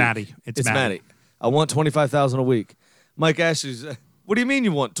 25,000 a It's week. Matty. It's Matty. I want 25,000 a week. Mike Ashley's. What do you mean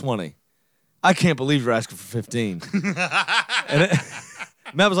you want 20? I can't believe you're asking for 15. And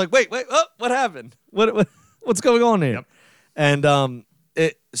Matt was like, wait, oh, what happened? What's going on here? Yep. And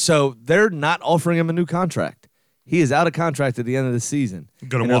so they're not offering him a new contract. He is out of contract at the end of the season.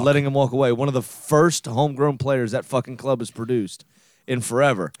 Gonna and they're walk. letting him walk away. One of the first homegrown players that fucking club has produced in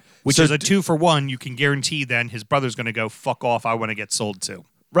forever. Which So is a 2-for-1. You can guarantee then his brother's going to go, fuck off, I want to get sold to.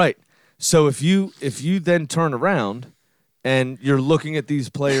 Right. So if you then turn around and you're looking at these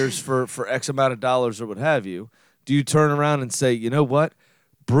players for X amount of dollars or what have you, do you turn around and say, you know what?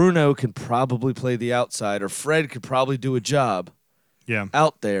 Bruno can probably play the outside, or Fred could probably do a job Yeah.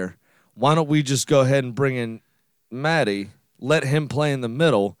 out there. Why don't we just go ahead and bring in Matty, let him play in the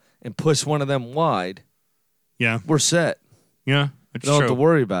middle, and push one of them wide? Yeah. We're set. Yeah. It's We don't true. have to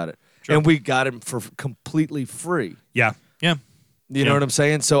worry about it. True. And we got him for completely free. Yeah. Yeah. You know Yeah. what I'm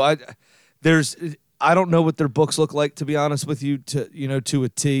saying? So I don't know what their books look like, to be honest with you, to a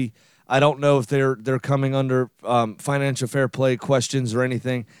T. I don't know if they're coming under financial fair play questions or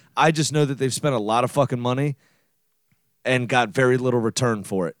anything. I just know that they've spent a lot of fucking money and got very little return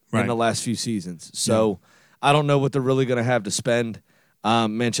for it Right. in the last few seasons. So I don't know what they're really going to have to spend,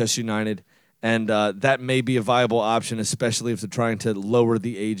 Manchester United. And that may be a viable option, especially if they're trying to lower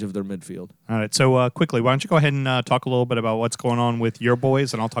the age of their midfield. All right. So quickly, why don't you go ahead and talk a little bit about what's going on with your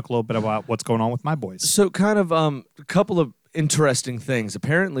boys, and I'll talk a little bit about what's going on with my boys. So kind of a couple of interesting things.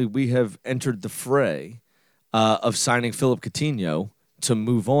 Apparently, we have entered the fray of signing Philip Coutinho to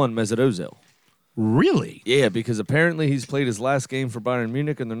move on Mesut Ozil. Really? Yeah, because apparently he's played his last game for Bayern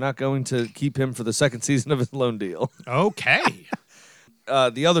Munich, and they're not going to keep him for the second season of his loan deal. Okay.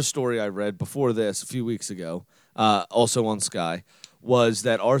 The other story I read before this a few weeks ago, also on Sky, was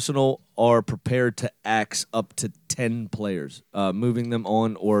that Arsenal are prepared to axe up to 10 players, moving them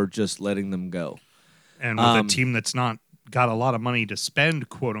on or just letting them go. And with a team that's not got a lot of money to spend,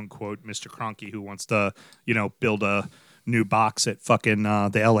 quote unquote, Mr. Kroenke, who wants to, build a new box at fucking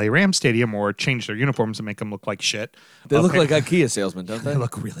the LA Rams Stadium or change their uniforms and make them look like shit. They look like IKEA salesmen, don't they? They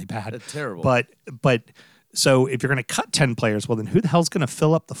look really bad. They're terrible. But so if you're going to cut 10 players, well, then who the hell's going to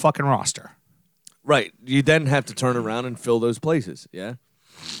fill up the fucking roster? Right. You then have to turn around and fill those places. Yeah.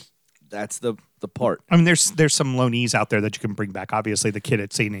 That's the part. I mean, there's some loanees out there that you can bring back. Obviously, the kid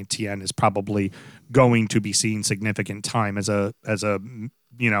at Saint Etienne is probably going to be seeing significant time as a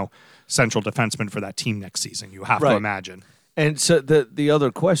central defenseman for that team next season. You have to imagine. And so the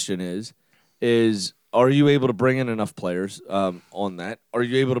other question is are you able to bring in enough players on that? Are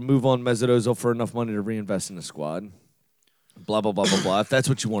you able to move on Mesut Ozil for enough money to reinvest in the squad? Blah, blah, blah, blah, blah. If that's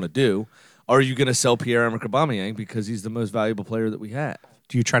what you want to do, are you going to sell Pierre-Emerick Aubameyang because he's the most valuable player that we have?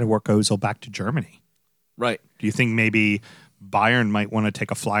 Do you try to work Ozil back to Germany? Right. Do you think maybe Bayern might want to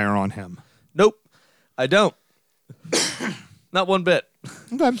take a flyer on him? Nope. I don't. Not one bit.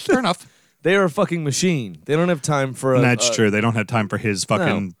 Okay, fair enough. They are a fucking machine. They don't have time for That's true. They don't have time for his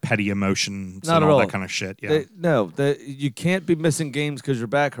fucking petty emotions Not and at all all. that kind of shit. Yeah. You can't be missing games because your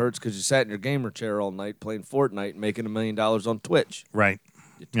back hurts because you sat in your gamer chair all night playing Fortnite and making $1 million on Twitch. Right.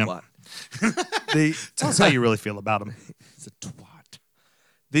 You Yep. twat. Tell us how you really feel about him. It's a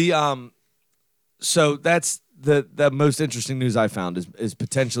twat. So that's the most interesting news I found is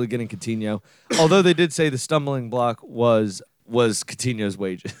potentially getting Coutinho. Although they did say the stumbling block was Coutinho's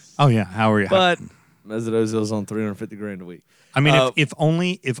wages. Oh yeah, how are you? But Mesut Ozil's on $350,000 a week. I mean, if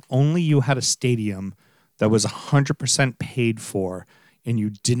only you had a stadium that was 100% paid for, and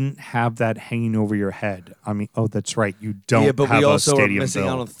you didn't have that hanging over your head. I mean, oh, that's right, you don't. Yeah, but have we also a are stadium missing bill.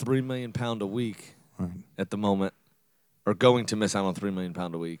 out on £3 million a week at the moment, or going to miss out on £3 million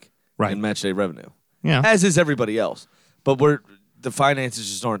a week Right. in match day revenue. Yeah, As is everybody else. But the finances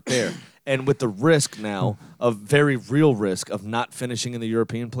just aren't there. And with the risk now of very real risk of not finishing in the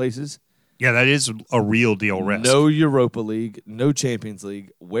European places, yeah, that is a real deal risk. no Europa League, no Champions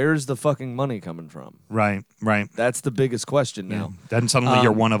League, where's the fucking money coming from? Right. That's the biggest question now. Then suddenly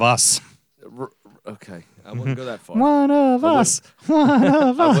you're one of us. Okay, I wouldn't go that far. One of us. One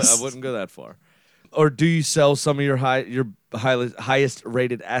of us. I wouldn't go that far. Or do you sell some of your highest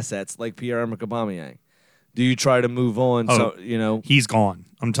rated assets like Pierre-Emerick Aubameyang? Do you try to move on? He's gone.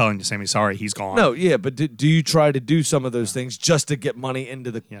 I'm telling you, Sammy. Sorry, he's gone. No, yeah, but do you try to do some of those things just to get money into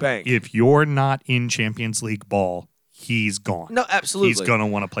the bank? If you're not in Champions League ball, he's gone. No, absolutely. He's gonna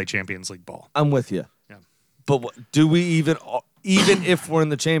want to play Champions League ball. I'm with you. Yeah. But do we even if we're in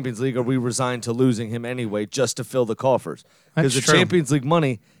the Champions League, are we resigned to losing him anyway just to fill the coffers? Because the That's true. Champions League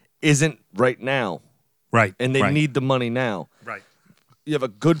money isn't right now, Right. and they right. need the money now. Right. You have a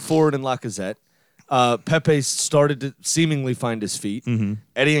good forward in Lacazette. Pepe started to seemingly find his feet. Mm-hmm.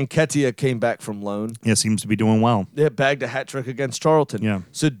 Eddie Nketiah came back from loan. Yeah, seems to be doing well. They bagged a hat trick against Charlton. Yeah.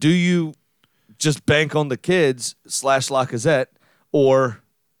 So do you just bank on the kids / Lacazette, or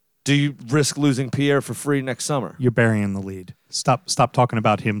do you risk losing Pierre for free next summer? You're burying the lead. Stop talking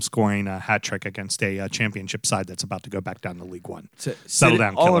about him scoring a hat trick against a championship side that's about to go back down to League One. Settle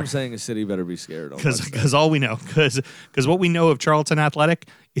down, All killer. I'm saying is City better be scared. Because all we know, because what we know of Charlton Athletic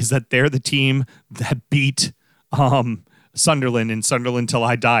is that they're the team that beat Sunderland and Sunderland Till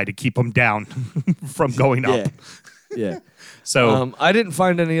I Die to keep them down from going up. Yeah. So I didn't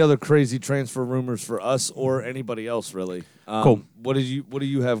find any other crazy transfer rumors for us or anybody else really. Cool. What do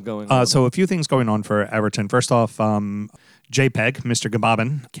you have going on? So a few things going on for Everton. First off, JPEG, Mr.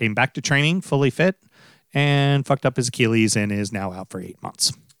 Gababin, came back to training fully fit and fucked up his Achilles and is now out for 8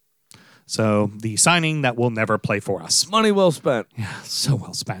 months. So the signing that will never play for us. Money well spent. Yeah, so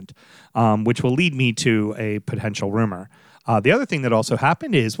well spent. Which will lead me to a potential rumor. The other thing that also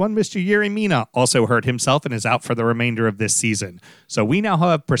happened is one Mr. Yuri Mina also hurt himself and is out for the remainder of this season. So we now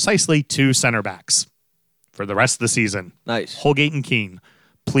have precisely 2 center backs for the rest of the season. Nice. Holgate and Keane.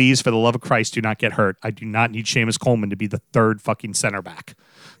 Please, for the love of Christ, do not get hurt. I do not need Seamus Coleman to be the 3rd fucking center back.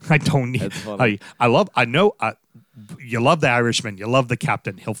 I don't need. That's funny. You love the Irishman. You love the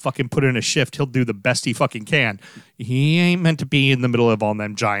captain. He'll fucking put in a shift. He'll do the best he fucking can. He ain't meant to be in the middle of all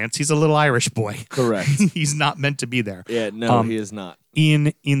them giants. He's a little Irish boy. Correct. He's not meant to be there. Yeah, no, he is not.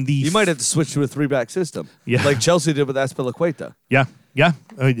 In the You might have to switch to a 3-back system. Yeah. Like Chelsea did with Azpilicueta. yeah.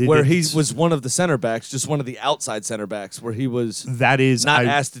 Where he was one of the center backs, just one of the outside center backs, where he was that is not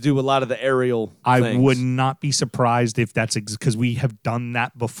asked to do a lot of the aerial I things. would not be surprised if that's because we have done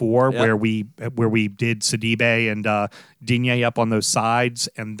that before, Yep. where we did Sidibe and Digne up on those sides,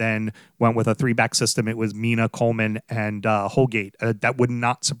 and then went with a 3-back system. It was Mina, Coleman, and Holgate. That would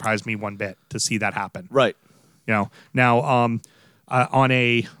not surprise me one bit to see that happen. Right. You know, now on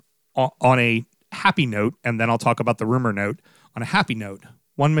a happy note, and then I'll talk about the rumor note. On a happy note,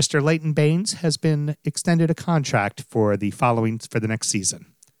 one Mr. Leighton Baines has been extended a contract for the next season.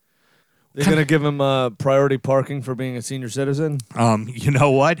 They're going to give him priority parking for being a senior citizen? You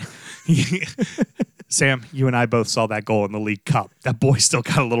know what? Sam, you and I both saw that goal in the League Cup. That boy still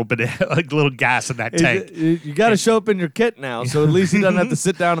got a little bit of a little gas in that tank. You got to show up in your kit now, so at least he doesn't have to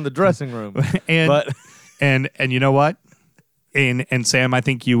sit down in the dressing room. And you know what? And Sam, I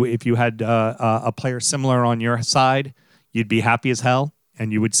think if you had a player similar on your side, you'd be happy as hell,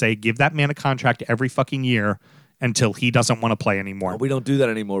 and you would say, give that man a contract every fucking year until he doesn't want to play anymore. We don't do that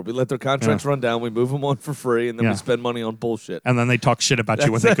anymore. We let their contracts run down. We move them on for free, and then we spend money on bullshit. And then they talk shit about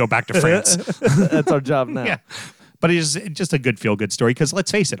you when they go back to France. That's our job now. Yeah. But it's just a good feel-good story because let's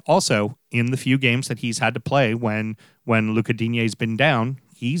face it, also, in the few games that he's had to play when Luca Digne's been down,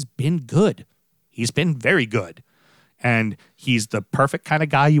 he's been good. He's been very good. And he's the perfect kind of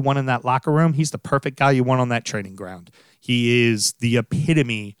guy you want in that locker room. He's the perfect guy you want on that training ground. He is the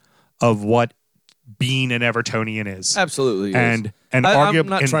epitome of what being an Evertonian is. Absolutely. And I'm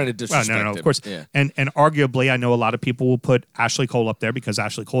not trying to disrespect no, him. of course. Yeah. And arguably, I know a lot of people will put Ashley Cole up there because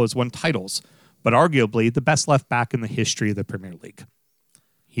Ashley Cole has won titles, but arguably the best left back in the history of the Premier League.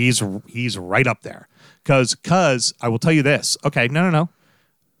 He's right up there. Because I will tell you this. Okay, no.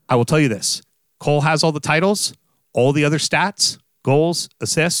 I will tell you this. Cole has all the titles, all the other stats, goals,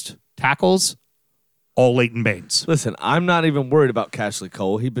 assists, tackles, all Leighton Baines. Listen, I'm not even worried about Cashley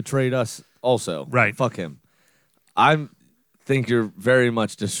Cole. He betrayed us also. Right. Fuck him. I think you're very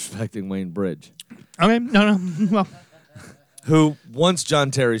much disrespecting Wayne Bridge. Okay, no. Well, who once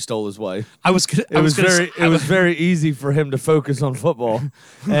John Terry stole his wife. It was very easy for him to focus on football,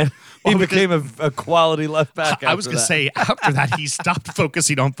 and he became a quality left back. I was going to say after that he stopped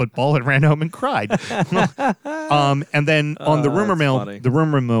focusing on football and ran home and cried. And then on the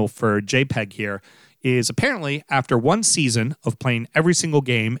rumor mill for JPEG here is apparently after one season of playing every single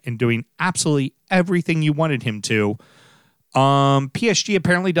game and doing absolutely everything you wanted him to, PSG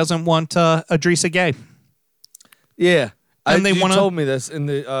apparently doesn't want Idrissa Gueye. Yeah. And you told me this in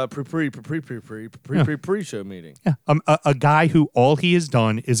the pre-show meeting. Yeah, a guy who all he has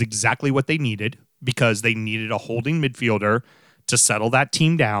done is exactly what they needed because they needed a holding midfielder to settle that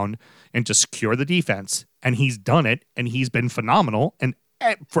team down and to secure the defense. And he's done it, and he's been phenomenal. And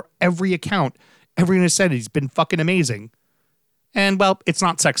for every account, everyone has said he's been fucking amazing. And, well, it's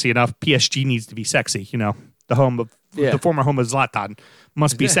not sexy enough. PSG needs to be sexy, you know. The former home of Zlatan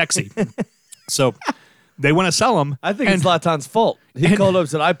must be sexy. So they want to sell him. I think it's Zlatan's fault. He called up and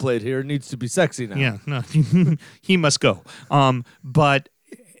said, I played here. It needs to be sexy now. Yeah, no, he must go. But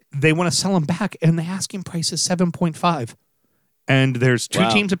they want to sell him back, and the asking price is 7.5. And there's two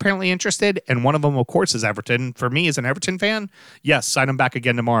teams apparently interested, and one of them, of course, is Everton. For me, as an Everton fan, yes, sign him back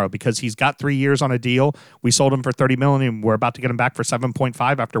again tomorrow because he's got 3 years on a deal. We sold him for $30 million, and we're about to get him back for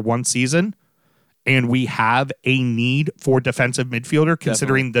 7.5 after one season. And we have a need for defensive midfielder,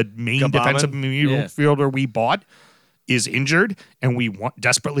 considering the main defensive midfielder we bought is injured, and we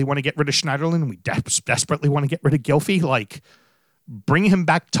desperately want to get rid of Schneiderlin. We desperately want to get rid of Gylfi. Like, bring him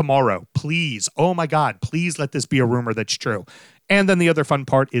back tomorrow, please. Oh my God, please let this be a rumor that's true. And then the other fun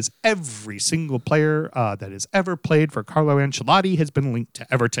part is every single player that has ever played for Carlo Ancelotti has been linked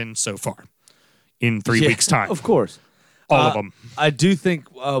to Everton so far in 3 weeks' time. Of course. All of them. I do think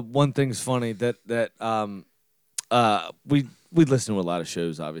one thing's funny that we listen to a lot of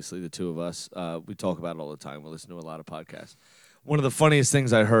shows, obviously, the two of us. We talk about it all the time. We listen to a lot of podcasts. One of the funniest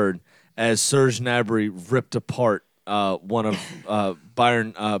things I heard as Serge Gnabry ripped apart one of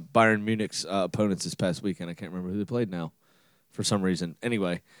Bayern Munich's opponents this past weekend. I can't remember who they played now for some reason.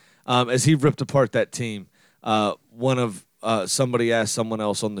 Anyway, as he ripped apart that team, somebody asked someone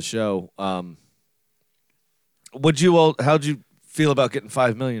else on the show, how'd you feel about getting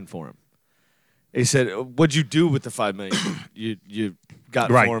 $5 million for him? He said, "What'd you do with the $5 million you got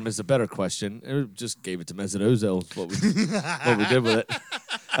for him?" Is a better question. It just gave it to Mesut Ozil. What we did with it.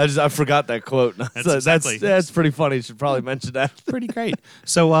 I forgot that quote. That's pretty funny. You should probably mention that. Pretty great.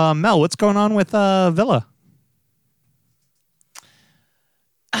 So Mel, what's going on with Villa?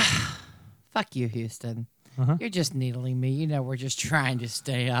 Fuck you, Houston. You're just needling me. You know we're just trying to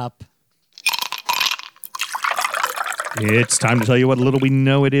stay up. It's time to tell you what little we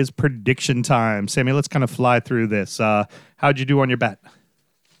know. It is prediction time. Sammy, let's kind of fly through this. How'd you do on your bet?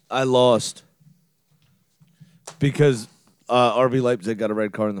 I lost because RB Leipzig got a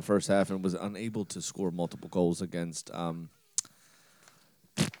red card in the first half and was unable to score multiple goals against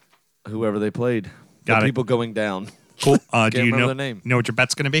whoever they played. Got it. People going down. Cool. Do you know the name? Know what your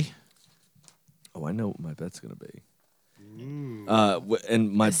bet's going to be? Oh, I know what my bet's going to be.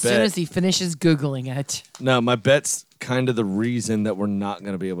 And as soon as he finishes Googling it. No, my bet's kind of the reason that we're not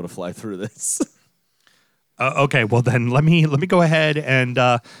going to be able to fly through this. Okay, well then let me go ahead and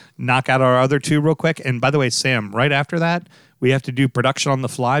knock out our other two real quick. And by the way, Sam, right after that, We have to do production on the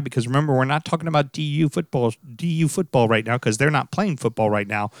fly because remember, we're not talking about DU football right now because they're not playing football right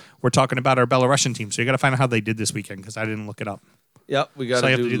now. We're talking about our Belarusian team. So you got to find out how they did this weekend because I didn't look it up. Yep, we got So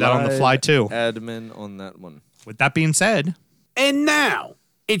you have to do that on the fly too. Admin on that one. With that being said, And now,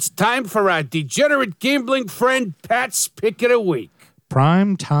 it's time for our degenerate gambling friend Pat's Pick of the Week.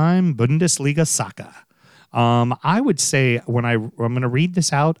 prime time Bundesliga soccer. I would say when I'm going to read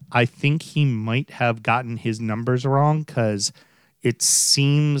this out, I think he might have gotten his numbers wrong because it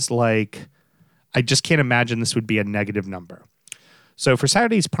seems like I just can't imagine this would be a negative number. So for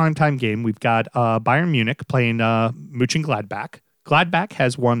Saturday's primetime game, we've got Bayern Munich playing Mönchengladbach. Gladbach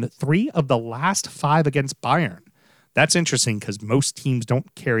has won 3 of the last 5 against Bayern. That's interesting because most teams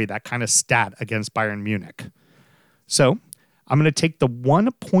don't carry that kind of stat against Bayern Munich. So I'm going to take the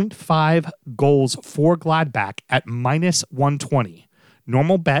 1.5 goals for Gladbach at minus 120.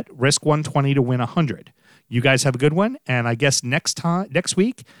 Normal bet, risk 120 to win 100. You guys have a good one, and I guess next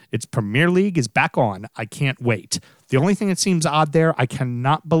week, it's Premier League is back on. I can't wait. The only thing that seems odd there, I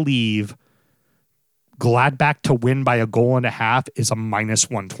cannot believe Gladbach to win by a goal and a half is a minus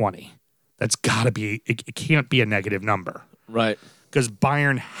 120. That's got to be, it can't be a negative number. Right. Because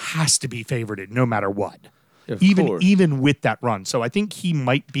Bayern has to be favored no matter what. Of course. Even with that run. So I think he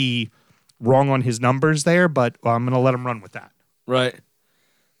might be wrong on his numbers there, but I'm going to let him run with that. Right.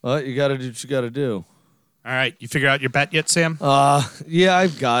 Well, you got to do what you got to do. All right. You figure out your bet yet, Sam? Yeah,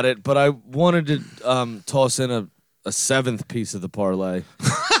 I've got it, but I wanted to toss in a 7th piece of the parlay.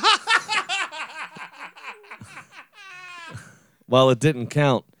 Well, it didn't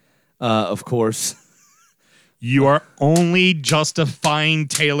count, of course. You are only justifying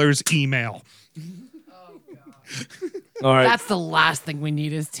Taylor's email. All right. That's the last thing we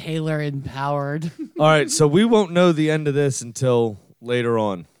need is Taylor empowered. All right, so we won't know the end of this until later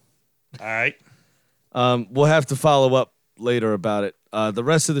on. All right. We'll have to follow up later about it. The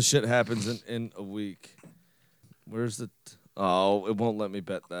rest of the shit happens in a week. Where's the... Oh, it won't let me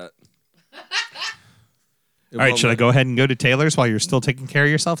bet that. All right. Should I go ahead and go to Taylor's while you're still taking care of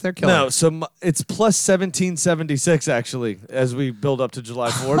yourself there, Killer? No, so it's plus 1776, actually, as we build up to July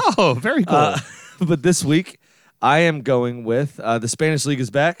 4th. Oh, very cool. But this week, I am going with the Spanish League is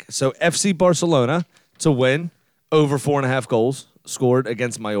back. So FC Barcelona to win over 4.5 goals scored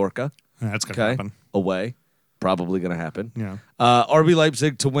against Mallorca. That's going to Okay, happen. away, probably going to happen. Yeah. RB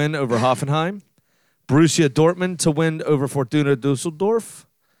Leipzig to win over Hoffenheim. Borussia Dortmund to win over Fortuna Dusseldorf.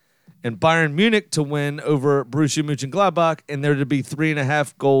 And Bayern Munich to win over Borussia Mönchengladbach, and there to be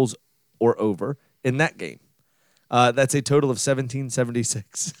 3.5 goals or over in that game. That's a total of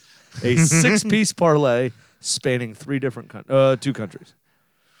 1776. A 6-piece parlay spanning 2 countries.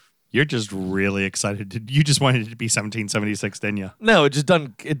 You're just really excited. You just wanted it to be 1776, didn't you? No, it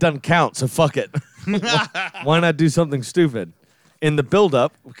doesn't count, so fuck it. Why not do something stupid? In the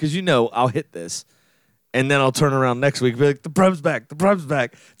build-up, because I'll hit this, and then I'll turn around next week and be like, the Prem's back.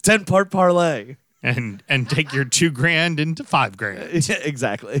 10-part parlay. And take your $2,000 into $5,000. Yeah,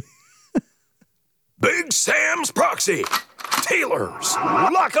 exactly. Big Sam's Proxy. Taylor's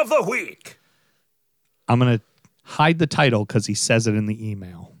Lock of the Week. I'm going to hide the title because he says it in the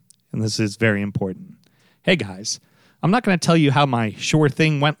email. And this is very important. Hey, guys, I'm not going to tell you how my sure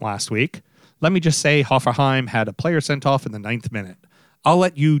thing went last week. Let me just say Hoffenheim had a player sent off in the 9th minute. I'll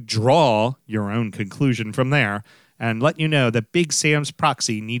let you draw your own conclusion from there and let you know that Big Sam's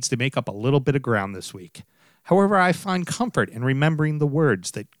Proxy needs to make up a little bit of ground this week. However, I find comfort in remembering the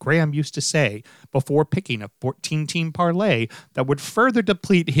words that Graham used to say before picking a 14-team parlay that would further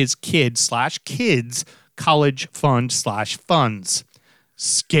deplete his kids college fund/funds.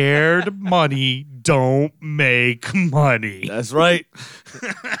 Scared money don't make money. That's right.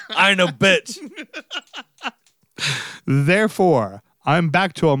 I know, bitch. Therefore, I'm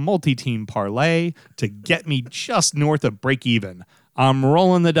back to a multi-team parlay to get me just north of break even. I'm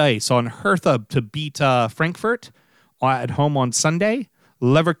rolling the dice on Hertha to beat Frankfurt at home on Sunday.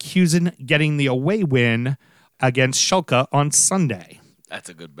 Leverkusen getting the away win against Schalke on Sunday. That's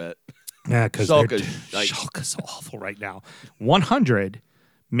a good bet. Yeah, because Schalke, Schalke's awful right now. 100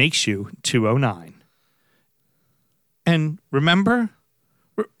 makes you 209. And remember,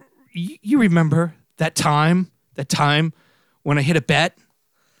 you remember that time when I hit a bet?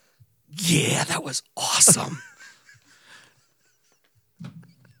 Yeah, that was awesome.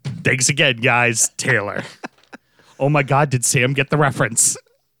 Thanks again, guys. Taylor. Oh my God, did Sam get the reference?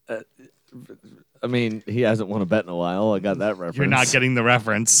 I mean, he hasn't won a bet in a while. I got that reference. You're not getting the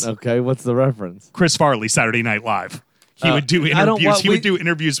reference. Okay, what's the reference? Chris Farley, Saturday Night Live. He would do I don't interviews. want- He would do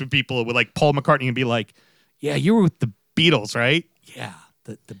interviews with people with like Paul McCartney and be like, "Yeah, you were with the Beatles, right? Yeah,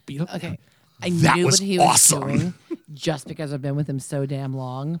 the Beatles. Okay. I That knew was what he awesome. was doing just because I've been with him so damn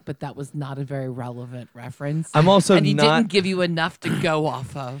long, but that was not a very relevant reference. I'm also and he not- didn't give you enough to go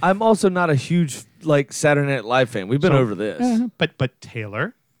off of. I'm also not a huge like Saturday Night Live fan. We've been over this. But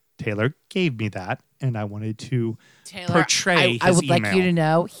Taylor gave me that, and I wanted to Taylor, portray I his would like you email. to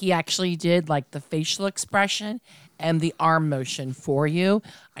know he actually did like the facial expression and the arm motion for you.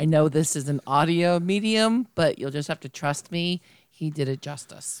 I know this is an audio medium, but you'll just have to trust me. He did it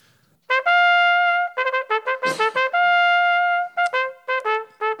justice.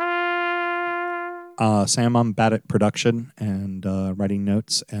 Sam, I'm bad at production and writing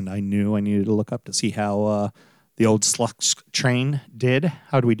notes, and I knew I needed to look up to see how the old Slux train did.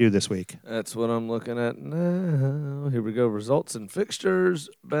 How do we do this week? That's what I'm looking at now. Here we go. Results and fixtures.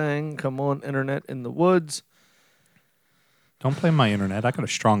 Bang. Come on, internet in the woods. Don't play my internet. I got a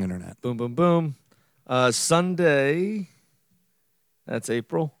strong internet. Boom, boom, boom. Sunday. That's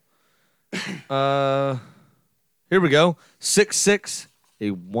April. Here we go. 6-6. A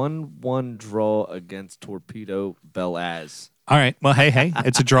 1-1 draw against Torpedo Belaz. All right. Well, hey,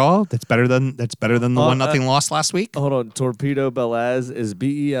 it's a draw. That's better than the 1-0 loss last week. Hold on. Torpedo Belaz is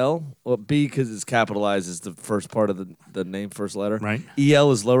BEL. Well, B because it's capitalized is the first part of the name, first letter. Right.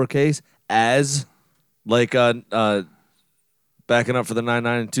 EL is lowercase. As, like backing up for the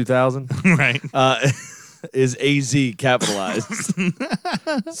 99 and 2000. Right. Is AZ capitalized.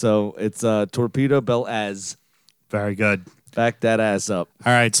 So it's Torpedo Belaz. Very good. Back that ass up.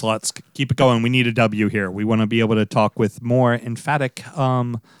 All right, so let's keep it going. We need a W here. We want to be able to talk with more emphatic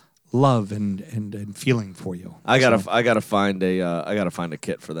love and feeling for you. I gotta find a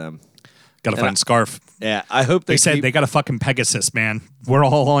kit for them. Got to find a scarf. Yeah, I hope They said keep- they got a fucking Pegasus, man. We're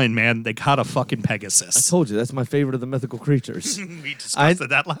all in, man. They got a fucking I Pegasus. told you that's my favorite of the mythical creatures. We discussed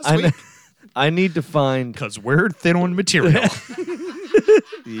that last I, week. I need to find. Because we're thin on material.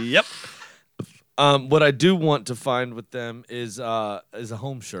 Yep. What I do want to find with them is a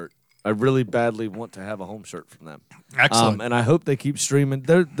home shirt. I really badly want to have a home shirt from them. Excellent. And I hope they keep streaming.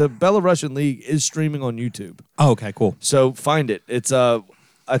 The Belarusian League is streaming on YouTube. Oh, okay, cool. So find it. It's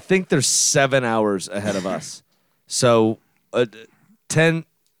I think they're 7 hours ahead of us. So 10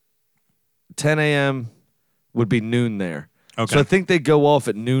 a.m. would be noon there. Okay. So I think they go off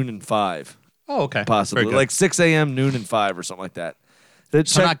at noon and 5, Oh, okay. possibly. Very good. Like 6 a.m., noon and 5 or something like that.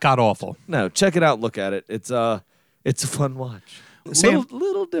 So not god awful. No, check it out. Look at it. It's a fun watch. Sam-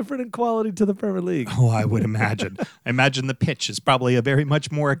 Little different in quality to the Premier League. Oh, I would imagine. I imagine the pitch is probably a very much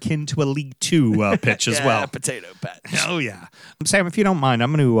more akin to a League Two pitch as well. Potato patch. Oh, yeah. Sam, if you don't mind,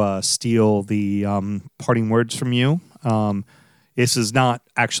 I'm going to steal the parting words from you. This is not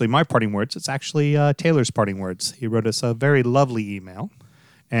actually my parting words. It's actually Taylor's parting words. He wrote us a very lovely email.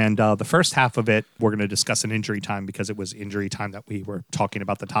 And the first half of it, we're going to discuss an injury time because it was injury time that we were talking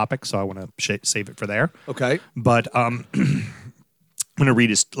about the topic. So I want to save it for there. Okay. But I'm going to read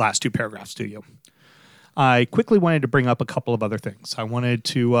his last two paragraphs to you. I quickly wanted to bring up a couple of other things. I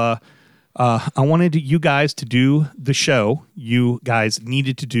wanted you guys to do the show you guys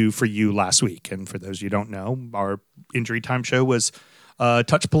needed to do for you last week. And for those of you who don't know, our injury time show was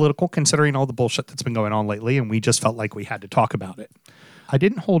touch political considering all the bullshit that's been going on lately. And we just felt like we had to talk about it. I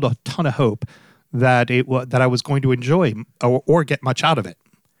didn't hold a ton of hope that I was going to enjoy or get much out of it.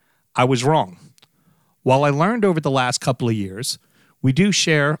 I was wrong. While I learned over the last couple of years, we do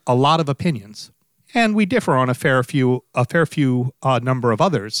share a lot of opinions, and we differ on a fair few number of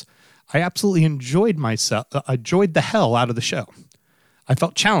others. I absolutely enjoyed the hell out of the show. I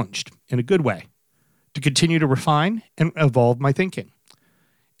felt challenged in a good way to continue to refine and evolve my thinking.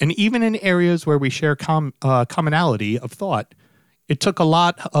 And even in areas where we share commonality of thought, it took a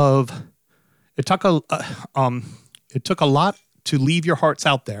lot to leave your hearts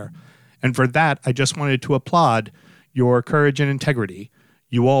out there. And for that, I just wanted to applaud your courage and integrity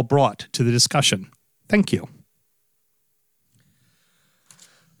you all brought to the discussion. Thank you.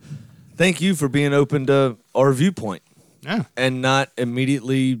 Thank you for being open to our viewpoint Yeah. and not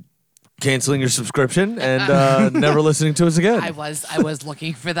immediately canceling your subscription and never listening to us again. I was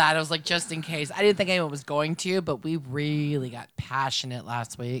looking for that. I was like, just in case. I didn't think anyone was going to, but we really got passionate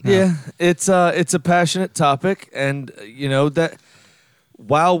last week. Yeah, it's a passionate topic, and you know that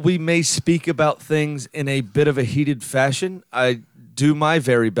while we may speak about things in a bit of a heated fashion, I do my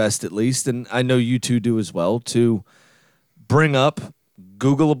very best, at least, and I know you two do as well, to bring up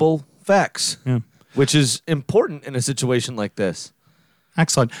Googleable facts, which is important in a situation like this.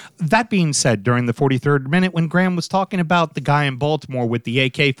 Excellent. That being said, during the 43rd minute, when Graham was talking about the guy in Baltimore with the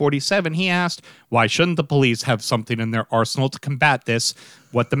AK-47, he asked, why shouldn't the police have something in their arsenal to combat this?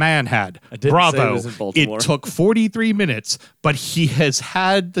 What the man had. didn't say it Bravo. was in Baltimore. It took 43 minutes, but he has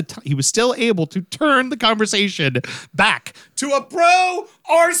had he was still able to turn the conversation back to a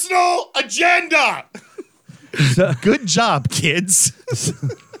pro-Arsenal agenda. Good job, kids.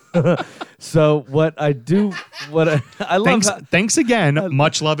 So what I love. Thanks again.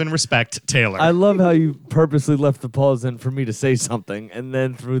 Much love and respect, Taylor. I love how you purposely left the pause in for me to say something and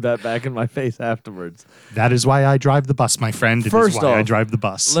then threw that back in my face afterwards. That is why I drive the bus, my friend. It First is why I off, drive the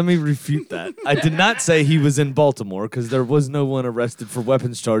bus. Let me refute that. I did not say he was in Baltimore because there was no one arrested for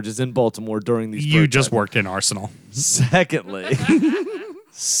weapons charges in Baltimore during these You just protests. worked in Arsenal. Secondly,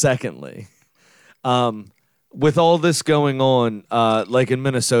 with all this going on, like in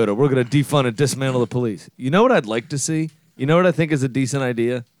Minnesota, we're going to defund and dismantle the police. You know what I'd like to see? You know what I think is a decent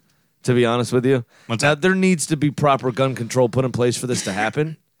idea, to be honest with you? What's now, that? there needs to be proper gun control put in place for this to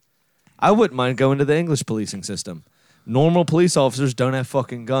happen. I wouldn't mind going to the English policing system. Normal police officers don't have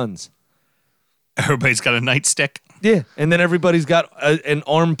fucking guns. Everybody's got a nightstick. Yeah, and then everybody's got an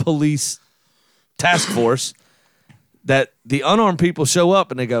armed police task force that the unarmed people show up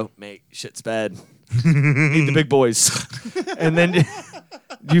and they go, mate, shit's bad. Need the big boys. And then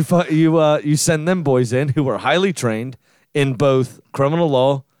you send them boys in who are highly trained in both criminal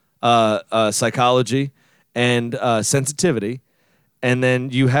law, psychology, and sensitivity. And then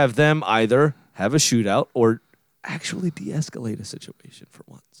you have them either have a shootout or actually de-escalate a situation for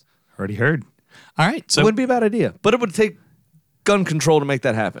once. Already heard. All right. It So wouldn't be a bad idea, but it would take gun control to make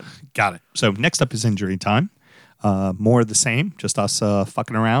that happen. got it. So next up is injury time. More of the same, just us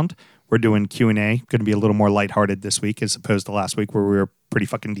fucking around. We're doing Q&A. Going to be a little more lighthearted this week as opposed to last week where we were pretty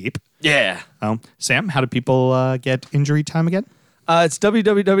fucking deep. Yeah. Sam, how do people get injury time again? It's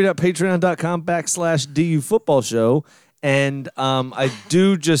www.patreon.com/DU Football Show. And I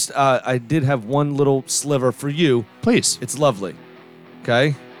did have one little sliver for you. Please. It's lovely.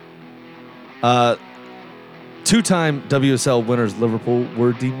 Okay. Two-time WSL winners Liverpool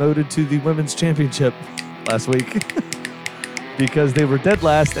were demoted to the Women's Championship last week because they were dead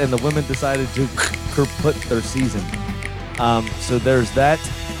last and the women decided to kaput their season. So there's that.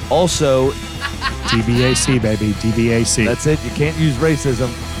 Also, DBAC, baby. DBAC. that's it. You can't use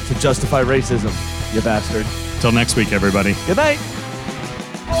racism to justify racism, you bastard. Till next week, everybody. Good night.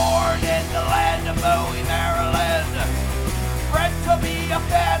 Born in the land of Bowie, Maryland. Bred to be a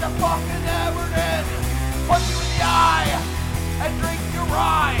fan of fucking Everton. Punch you in the eye and drink your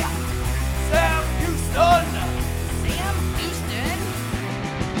rye. Sam Houston. Sam Houston.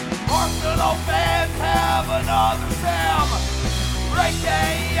 Arsenal fans have another Sam.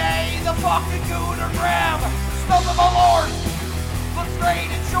 AKA the fucking Gooner Graham. Stump of a lord. Look straight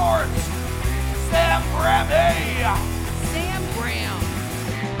in shorts. Sam Graham